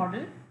compartmental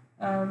model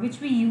which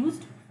we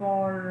used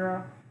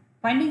for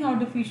finding out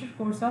the future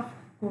course of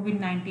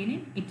COVID-19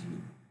 in Italy.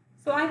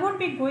 So I won't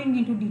be going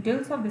into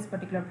details of this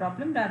particular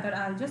problem, rather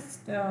I'll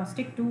just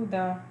stick to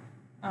the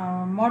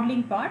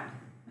modeling part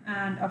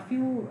and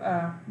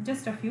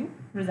just a few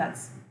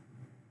results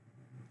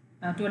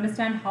to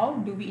understand how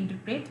do we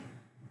interpret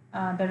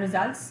the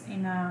results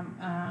in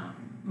a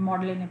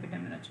model in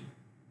epidemiology.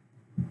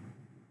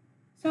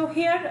 So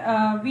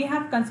here we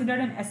have considered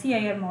an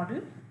SEIR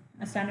model,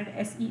 a standard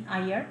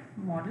SEIR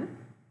model,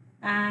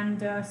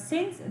 and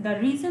since the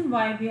reason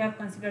why we have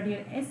considered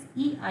here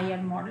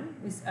SEIR model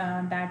is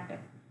that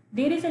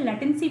there is a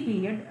latency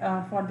period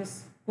for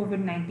this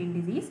COVID-19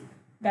 disease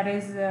that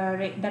is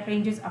that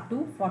ranges up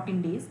to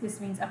 14 days. This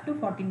means up to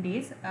 14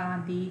 days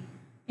the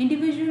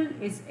individual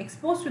is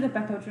exposed to the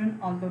pathogen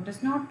although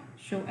does not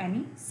show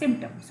any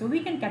symptoms. So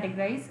we can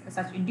categorize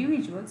such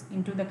individuals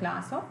into the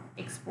class of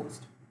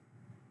exposed.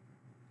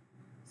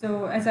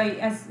 So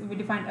as we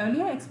defined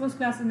earlier, exposed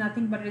class is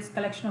nothing but it is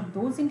collection of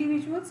those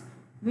individuals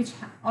which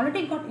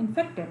already got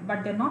infected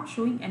but they're not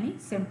showing any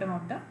symptom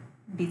of the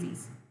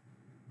disease.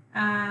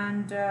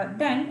 And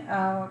then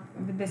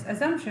with this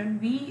assumption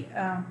we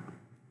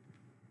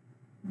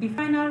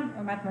define our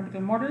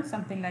mathematical model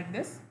something like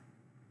this.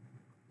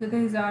 So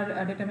this is our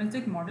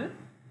deterministic model.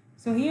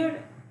 So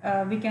here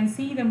we can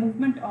see the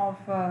movement of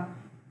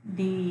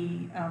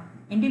the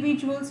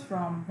individuals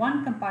from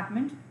one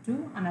compartment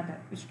to another,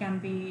 which can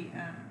be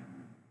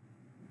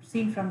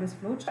seen from this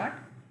flow chart.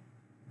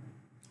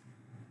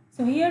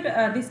 So here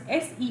this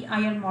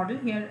SEIR model,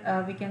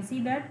 here we can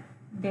see that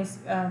this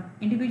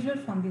individual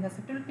from the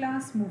susceptible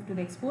class move to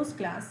the exposed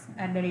class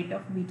at the rate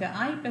of beta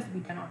I plus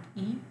beta naught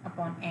E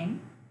upon n,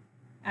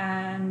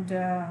 and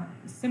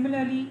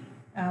similarly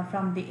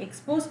from the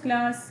exposed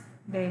class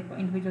the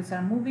individuals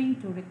are moving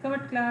to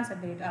recovered class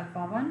at the rate alpha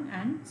 1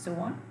 and so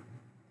on.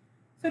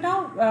 So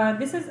now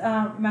this is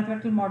a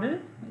mathematical model,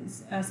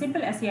 a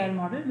simple SEIR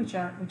model which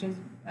is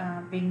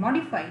being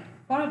modified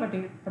for a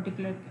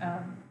particular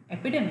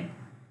epidemic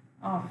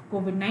of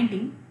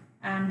COVID-19,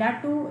 and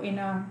that too in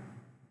a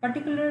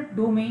particular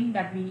domain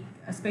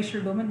a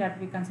special domain that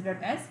we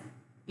considered as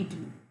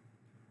Italy.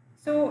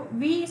 So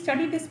we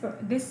studied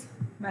this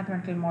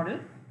mathematical model,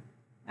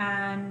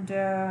 and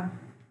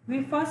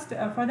we first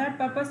for that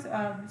purpose,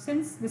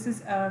 since this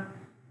is a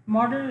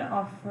model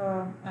of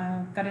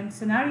current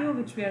scenario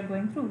which we are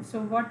going through, so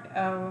what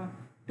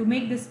to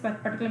make this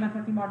particular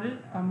mathematical model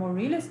more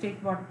realistic,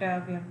 what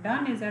we have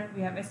done is that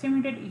we have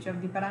estimated each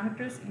of the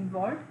parameters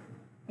involved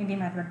in the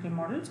mathematical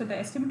model. So the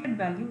estimated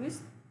value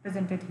is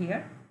presented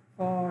here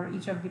for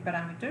each of the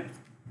parameters,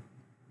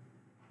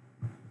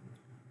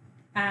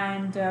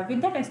 and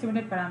with that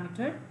estimated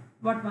parameter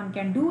what one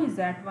can do is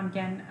that one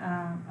can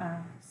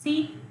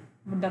see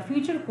the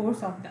future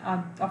course of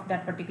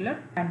that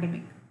particular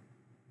pandemic.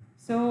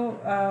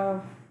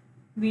 So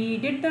we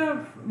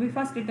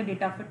first did the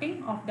data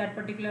fitting of that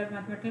particular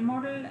mathematical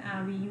model,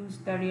 and we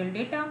used the real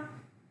data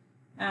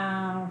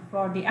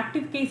for the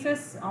active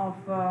cases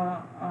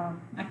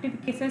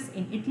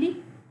in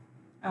Italy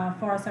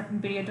for a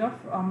certain period of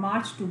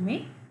March to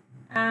May,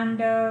 and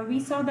we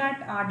saw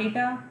that our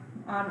data,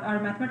 our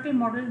mathematical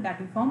model that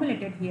we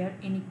formulated here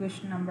in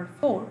equation number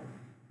 4,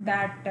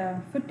 that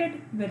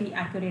fitted very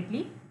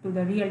accurately to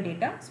the real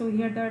data. So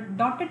here the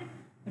dotted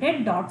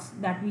red dots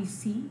that we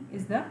see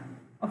is the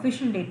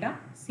official data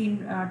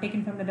seen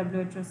taken from the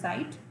WHO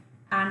site,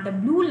 and the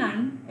blue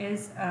line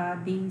is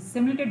the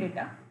simulated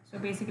data. So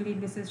basically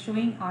this is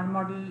showing our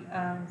model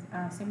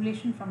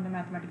simulation from the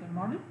mathematical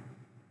model.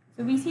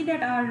 So we see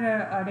that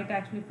our data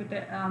actually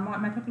fitted, our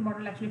mathematical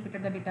model actually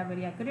fitted the data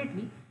very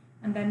accurately,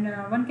 and then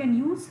one can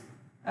use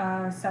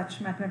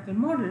such mathematical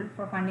model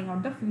for finding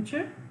out the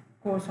future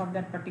course of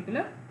that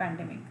particular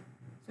pandemic.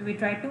 So we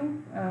try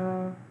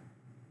to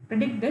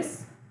predict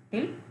this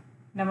till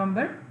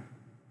November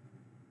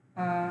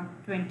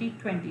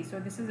 2020. So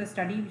this is a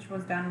study which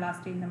was done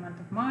last year in the month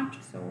of March.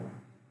 So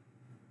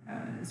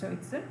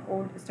it's an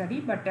old study,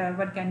 but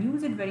one can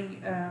use it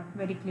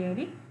very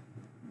clearly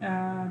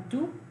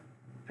to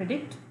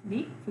predict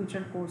the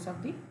future course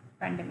of the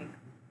pandemic.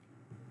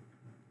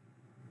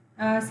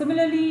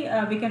 Similarly,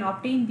 we can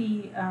obtain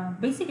the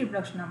basic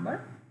reproduction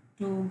number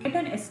to get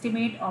an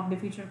estimate of the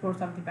future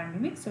course of the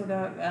pandemic. So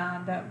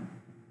the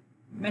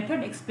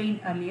method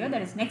explained earlier,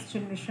 that is next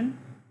generation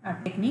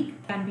technique,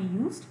 can be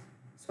used.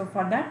 So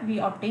for that we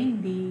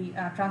obtain the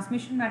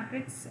transmission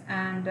matrix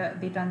and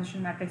the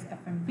transition matrix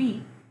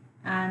FMV,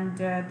 and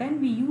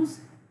then we use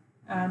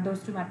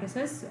those two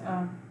matrices.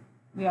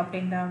 We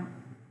obtain the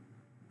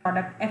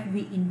product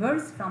FV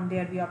inverse. From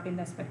there we obtain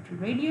the spectral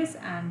radius,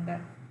 and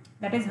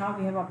that is how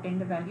we have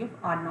obtained the value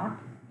of R0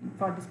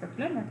 for this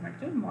particular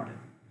mathematical model.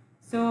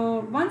 So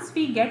once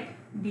we get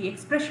the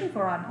expression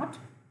for R0,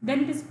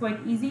 then it is quite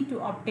easy to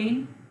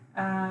obtain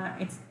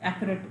its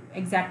accurate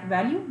exact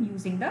value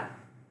using the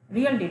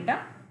real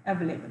data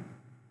available.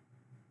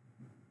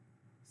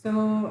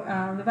 So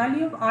the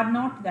value of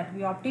R0 that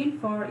we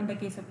obtained for in the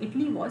case of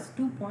Italy was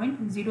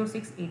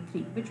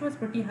 2.0683, which was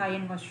pretty high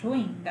and was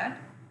showing that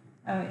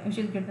which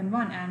is greater than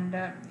 1, and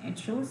it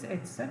shows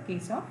it's a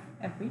case of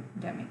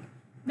epidemic.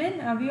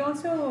 Then we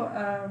also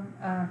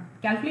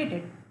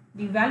calculated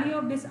the value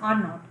of this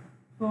R0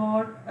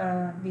 for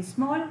the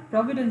small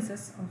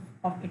provinces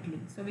of Italy.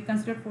 So we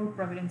considered 4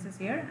 provinces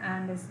here,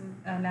 and this is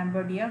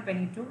Lombardia,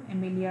 Veneto,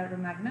 Emilia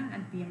Romagna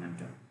and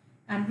Piemonte.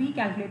 And we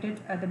calculated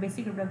the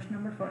basic reproduction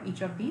number for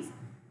each of these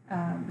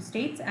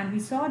states, and we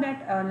saw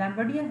that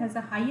Lombardia has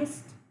the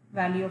highest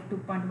value of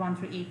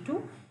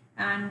 2.1382,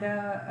 and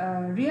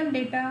real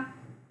data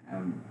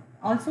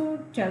also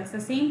tells the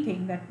same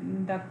thing, that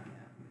the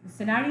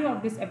scenario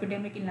of this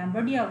epidemic in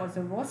Lombardia was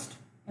the worst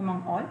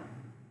among all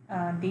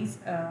these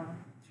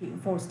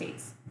 4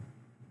 states.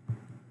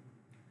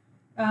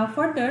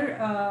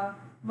 Further,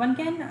 one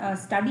can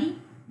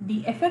study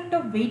the effect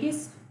of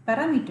various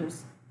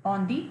parameters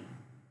on the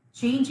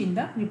change in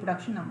the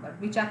reproduction number,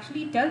 which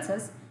actually tells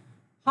us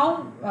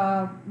how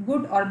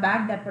good or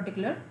bad that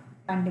particular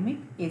pandemic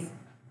is.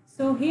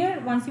 So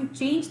here, once you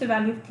change the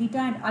value of theta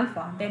and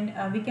alpha, then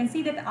we can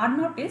see that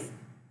R0 is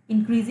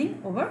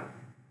increasing over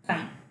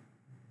time.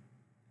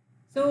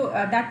 So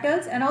that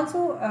tells, and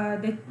also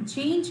the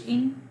change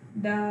in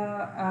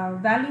the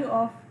value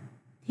of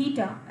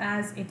theta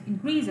as it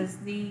increases,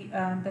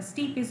 the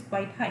steep is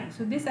quite high.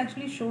 So this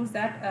actually shows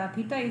that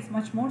theta is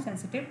much more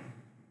sensitive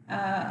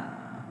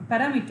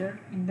parameter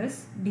in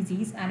this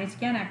disease, and it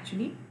can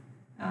actually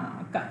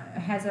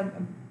has a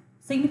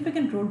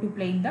significant role to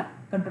play in the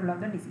control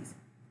of the disease.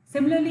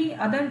 Similarly,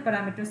 other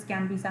parameters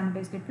can be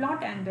simultaneously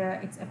plotted, and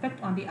its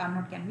effect on the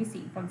R0 can be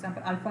seen. For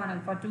example, alpha and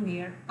alpha 2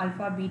 here,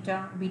 alpha,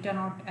 beta, beta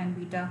naught and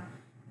beta.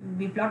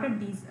 We plotted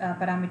these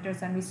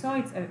parameters and we saw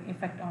its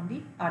effect on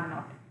the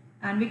R0.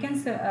 And we can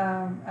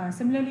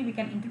similarly we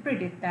can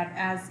interpret it that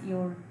as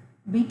your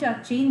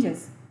beta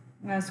changes.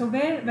 So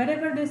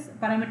wherever this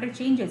parameter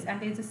changes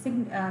and there is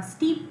a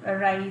steep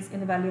rise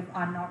in the value of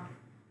R0,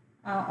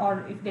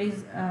 or if there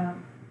is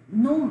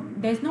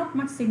there is not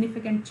much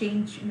significant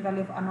change in the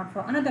value of R0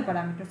 for another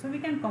parameter, so we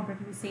can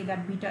comparatively say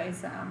that beta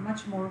is a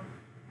much more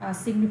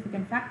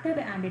significant factor,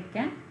 and it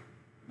can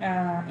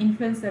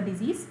influence the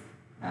disease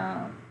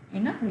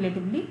in a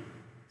relatively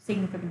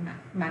significant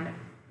manner.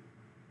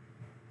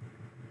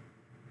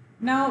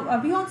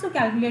 Now we also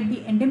calculate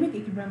the endemic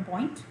equilibrium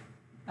point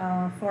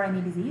for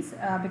any disease,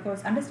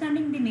 because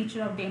understanding the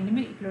nature of the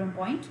endemic equilibrium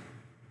point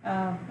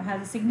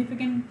has a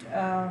significant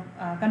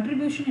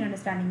contribution in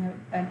understanding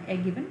a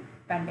given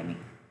pandemic.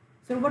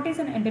 So what is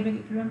an endemic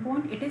equilibrium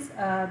point? It is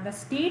the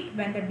state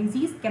when the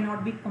disease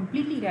cannot be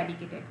completely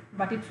eradicated,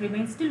 but it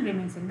still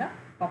remains in the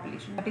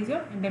population. That is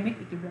your endemic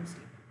equilibrium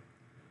state.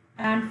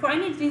 And for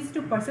any disease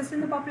to persist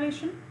in the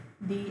population,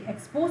 the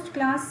exposed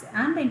class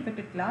and the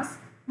infected class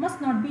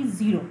must not be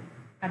zero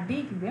at the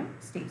equilibrium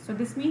state. So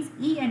this means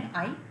E and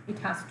I, it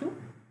has to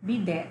be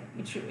there.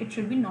 It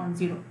should be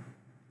non-zero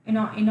in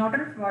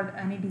order for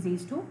any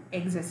disease to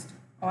exist,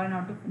 or in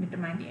order to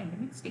determine the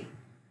endemic state.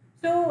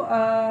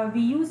 So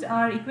we used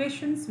our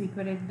equations. We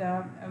created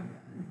the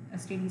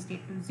steady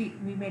state to Z.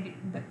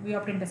 We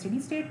obtained the steady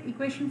state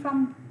equation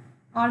from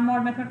our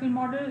mathematical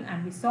model,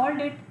 and we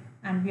solved it,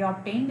 and we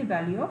obtained the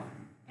value of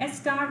S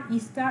star, E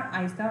star,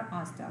 I star,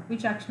 R star,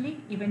 which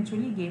actually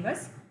eventually gave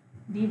us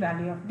the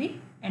value of the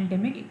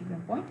endemic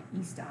equilibrium point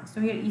E star.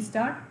 So here E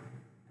star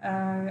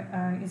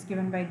is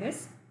given by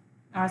this,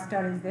 R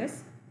star is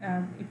this,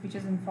 which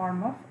is in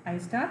form of I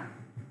star.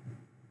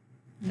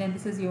 Then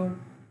this is your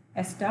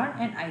S star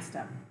and I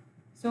star.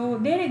 So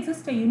there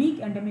exists a unique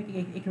endemic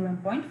equilibrium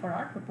point for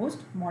our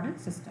proposed model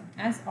system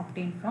as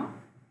obtained from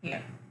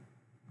here.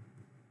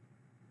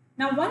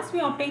 Now once we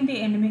obtain the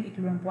endemic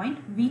equilibrium point,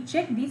 we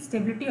check the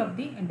stability of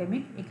the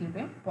endemic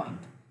equilibrium point.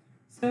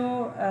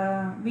 So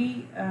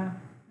we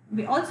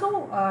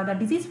also the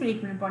disease-free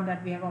equilibrium point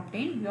that we have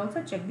obtained, we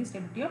also check the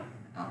stability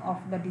of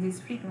the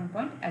disease-free equilibrium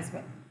point as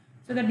well.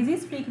 So the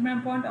disease-free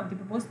equilibrium point of the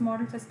proposed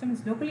model system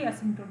is locally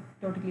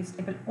asymptotically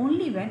stable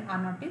only when R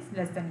naught is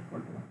less than equal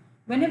to 1.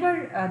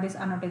 Whenever this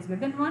R naught is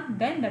greater than 1,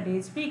 then the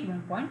disease-free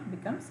equilibrium point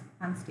becomes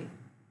unstable.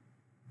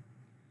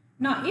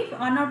 Now, if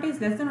R naught is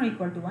less than or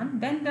equal to 1,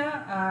 then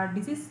the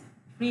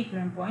disease-free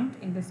equilibrium point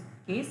in this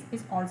case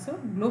is also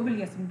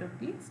globally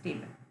asymptotically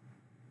stable.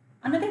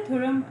 Another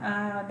theorem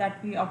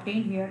that we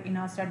obtained here in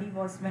our study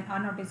was when R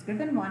naught is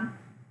greater than 1,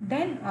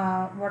 then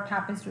what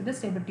happens to the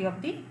stability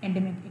of the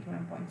endemic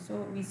equilibrium point.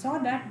 So we saw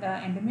that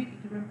the endemic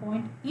equilibrium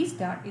point E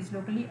star is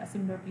locally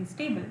asymptotically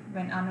stable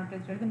when R naught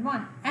is greater than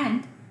 1,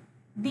 and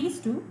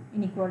these two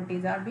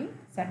inequalities are being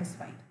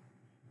satisfied.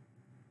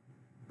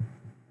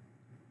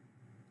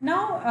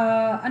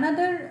 Now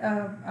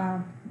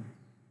another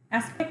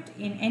aspect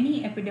in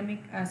any epidemic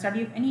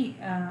study of any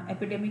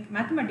epidemic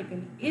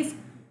mathematically is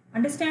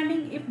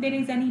understanding if there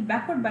is any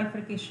backward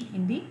bifurcation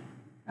in the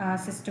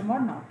system or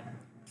not.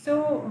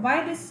 So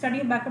why this study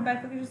of backward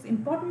bifurcation is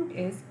important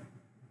is,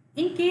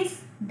 in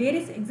case there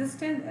is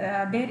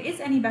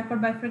any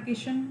backward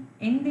bifurcation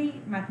in the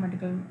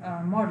mathematical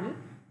model,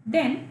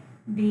 then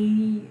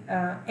the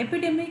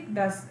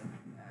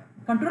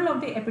control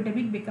of the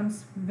epidemic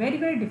becomes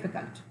very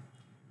difficult,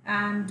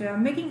 and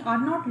making R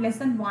naught less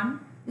than 1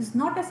 is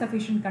not a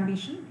sufficient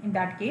condition in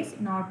that case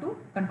in order to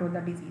control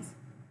the disease.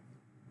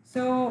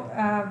 So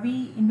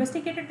we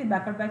investigated the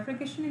backward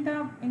bifurcation in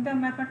the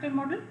mathematical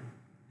model,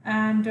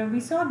 and we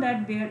saw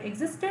that there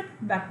existed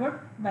backward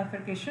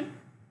bifurcation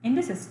in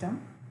the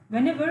system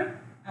whenever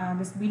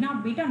this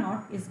beta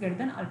naught is greater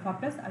than alpha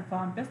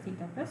 1 plus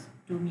theta plus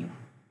 2 mu.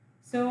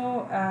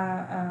 So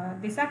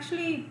this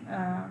actually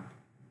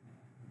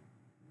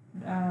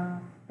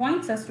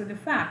points us to the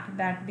fact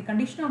that the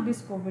condition of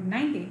this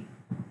COVID-19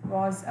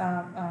 was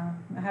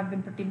have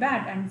been pretty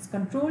bad, and its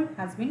control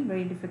has been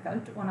very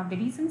difficult. One of the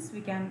reasons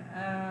we can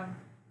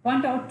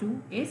point out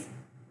to is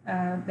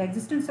the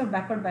existence of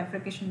backward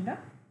bifurcation in the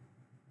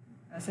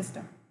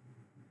system.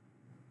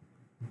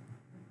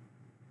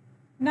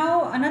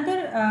 Now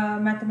another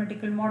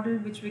mathematical model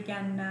which we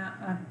can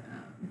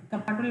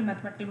comparative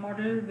mathematical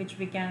model which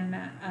we can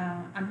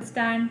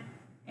understand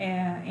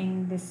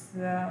in this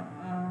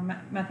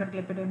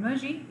mathematical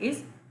epidemiology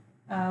is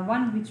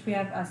one which we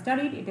have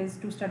studied. It is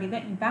to study the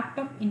impact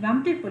of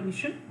environmental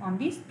pollution on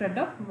the spread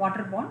of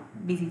waterborne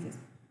diseases.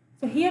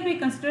 So here we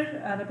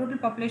consider the total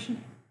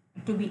population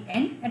to be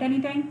n at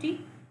any time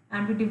t,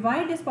 and we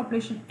divide this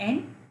population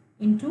n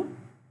into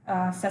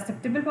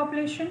susceptible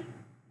population,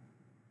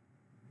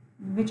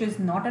 which is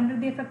not under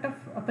the effect of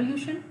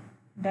pollution.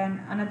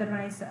 Then another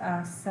one is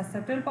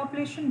susceptible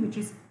population, which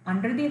is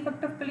under the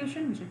effect of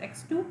pollution, which is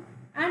x2,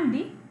 and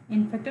the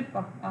infected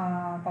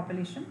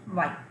population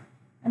y.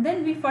 And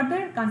then we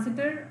further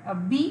consider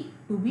B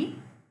to be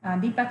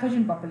the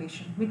pathogen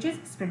population, which is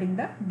spreading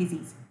the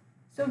disease.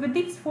 So with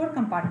these four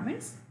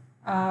compartments,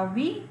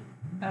 we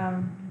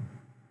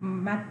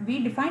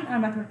define our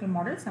mathematical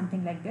model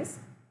something like this.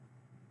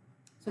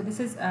 So this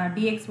is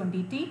dx1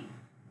 dt,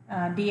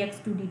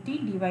 dx2 dt,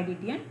 dy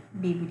dt, and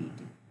dv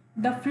dt.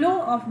 The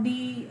flow of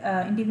the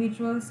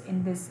individuals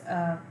in this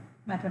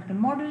mathematical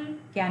model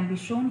can be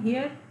shown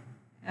here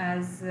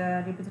as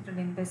represented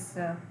in this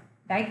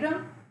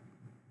diagram.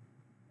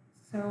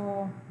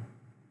 So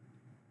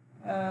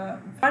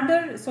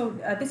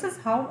this is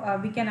how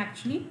we can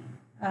actually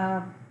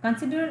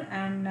consider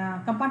an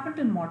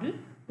compartmental model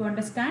to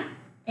understand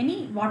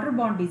any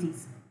waterborne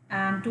disease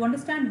and to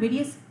understand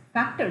various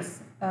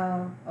factors.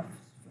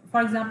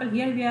 For example,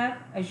 here we have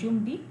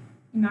assumed the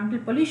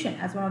environmental pollution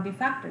as one of the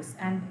factors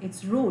and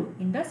its role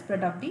in the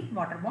spread of the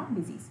waterborne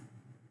disease.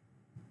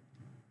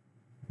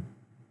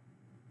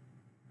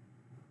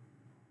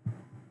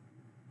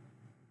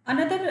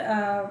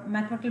 Another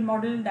mathematical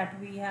model that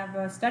we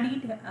have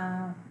studied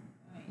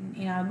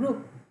in our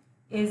group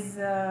is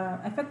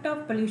effect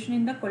of pollution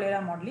in the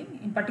cholera modeling.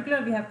 In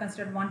particular, we have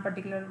considered one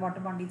particular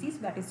waterborne disease,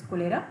 that is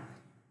cholera,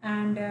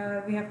 and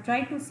we have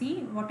tried to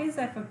see what is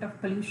the effect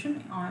of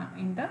pollution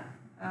in the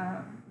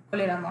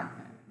cholera model,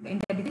 in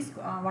the disease,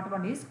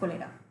 waterborne disease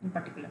cholera in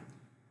particular.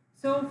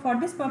 So for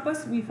this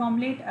purpose, we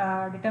formulate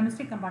a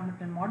deterministic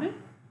compartmental model,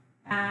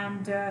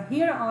 and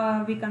here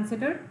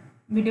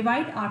we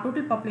divide our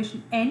total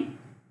population n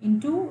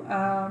into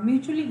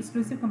mutually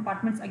exclusive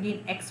compartments,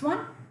 again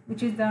x1,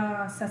 which is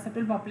the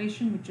susceptible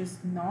population which is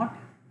not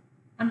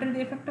under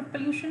the effect of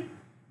pollution,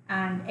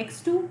 and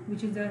x2,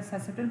 which is the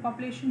susceptible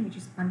population which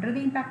is under the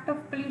impact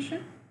of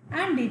pollution,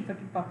 and the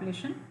infected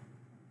population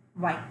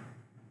y.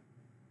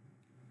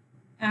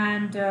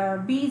 And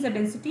b is the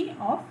density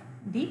of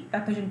the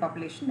pathogen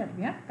population that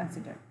we have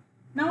considered.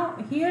 Now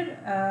here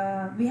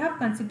we have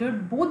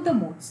considered both the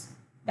modes,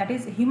 that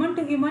is human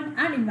to human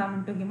and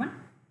environment to human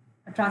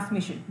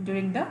transmission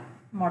during the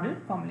model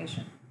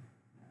formulation.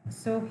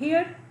 So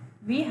here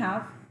we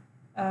have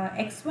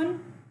x1,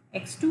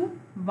 x2,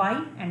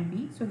 y and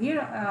b. So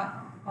here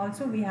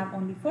also we have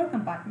only 4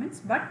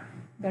 compartments, but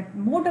that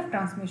mode of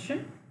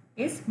transmission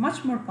is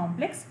much more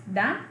complex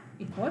than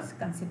it was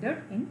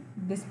considered in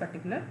this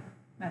particular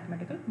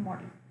mathematical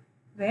model,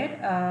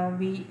 where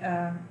we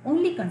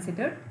only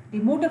considered the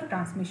mode of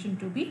transmission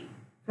to be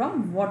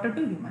from water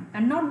to human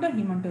and not the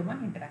human to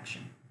human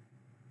interaction.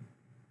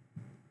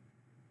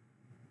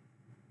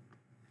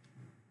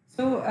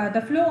 So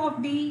the flow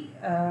of the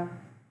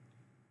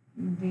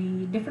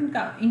different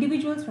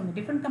individuals from the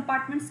different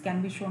compartments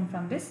can be shown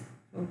from this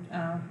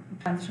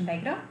transition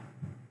diagram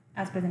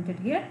as presented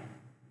here.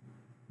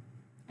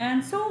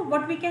 And so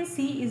what we can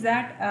see is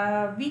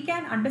that we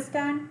can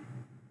understand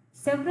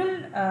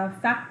several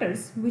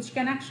factors which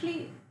can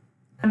actually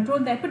control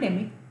the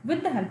epidemic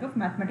with the help of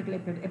mathematical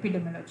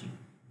epidemiology.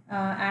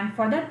 And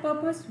for that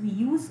purpose, we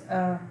use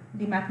the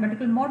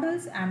mathematical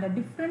models and the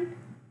different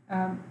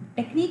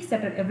techniques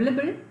that are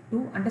available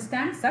to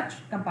understand such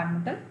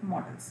compartmental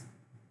models.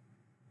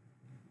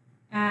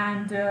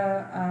 And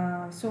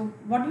so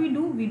what we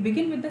do, we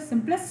begin with the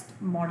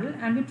simplest model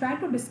and we try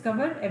to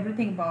discover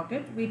everything about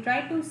it. We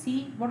try to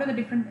see what are the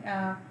different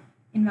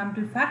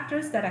environmental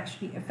factors that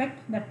actually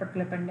affect that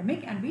particular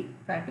pandemic, and we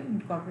try to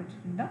incorporate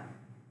it in the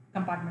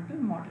compartmental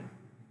model.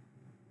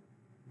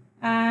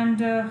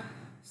 And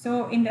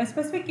so in the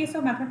specific case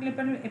of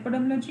mathematical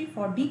epidemiology,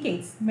 for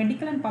decades,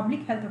 medical and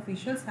public health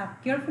officials have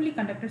carefully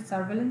conducted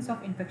surveillance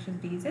of infectious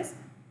diseases,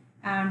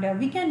 and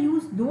we can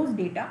use those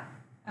data.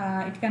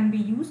 It can be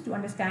used to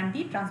understand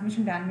the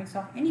transmission dynamics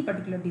of any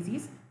particular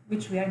disease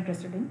which we are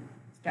interested in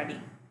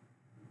studying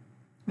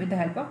with the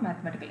help of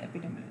mathematical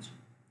epidemiology.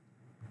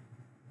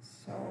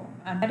 So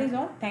that is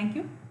all. Thank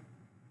you.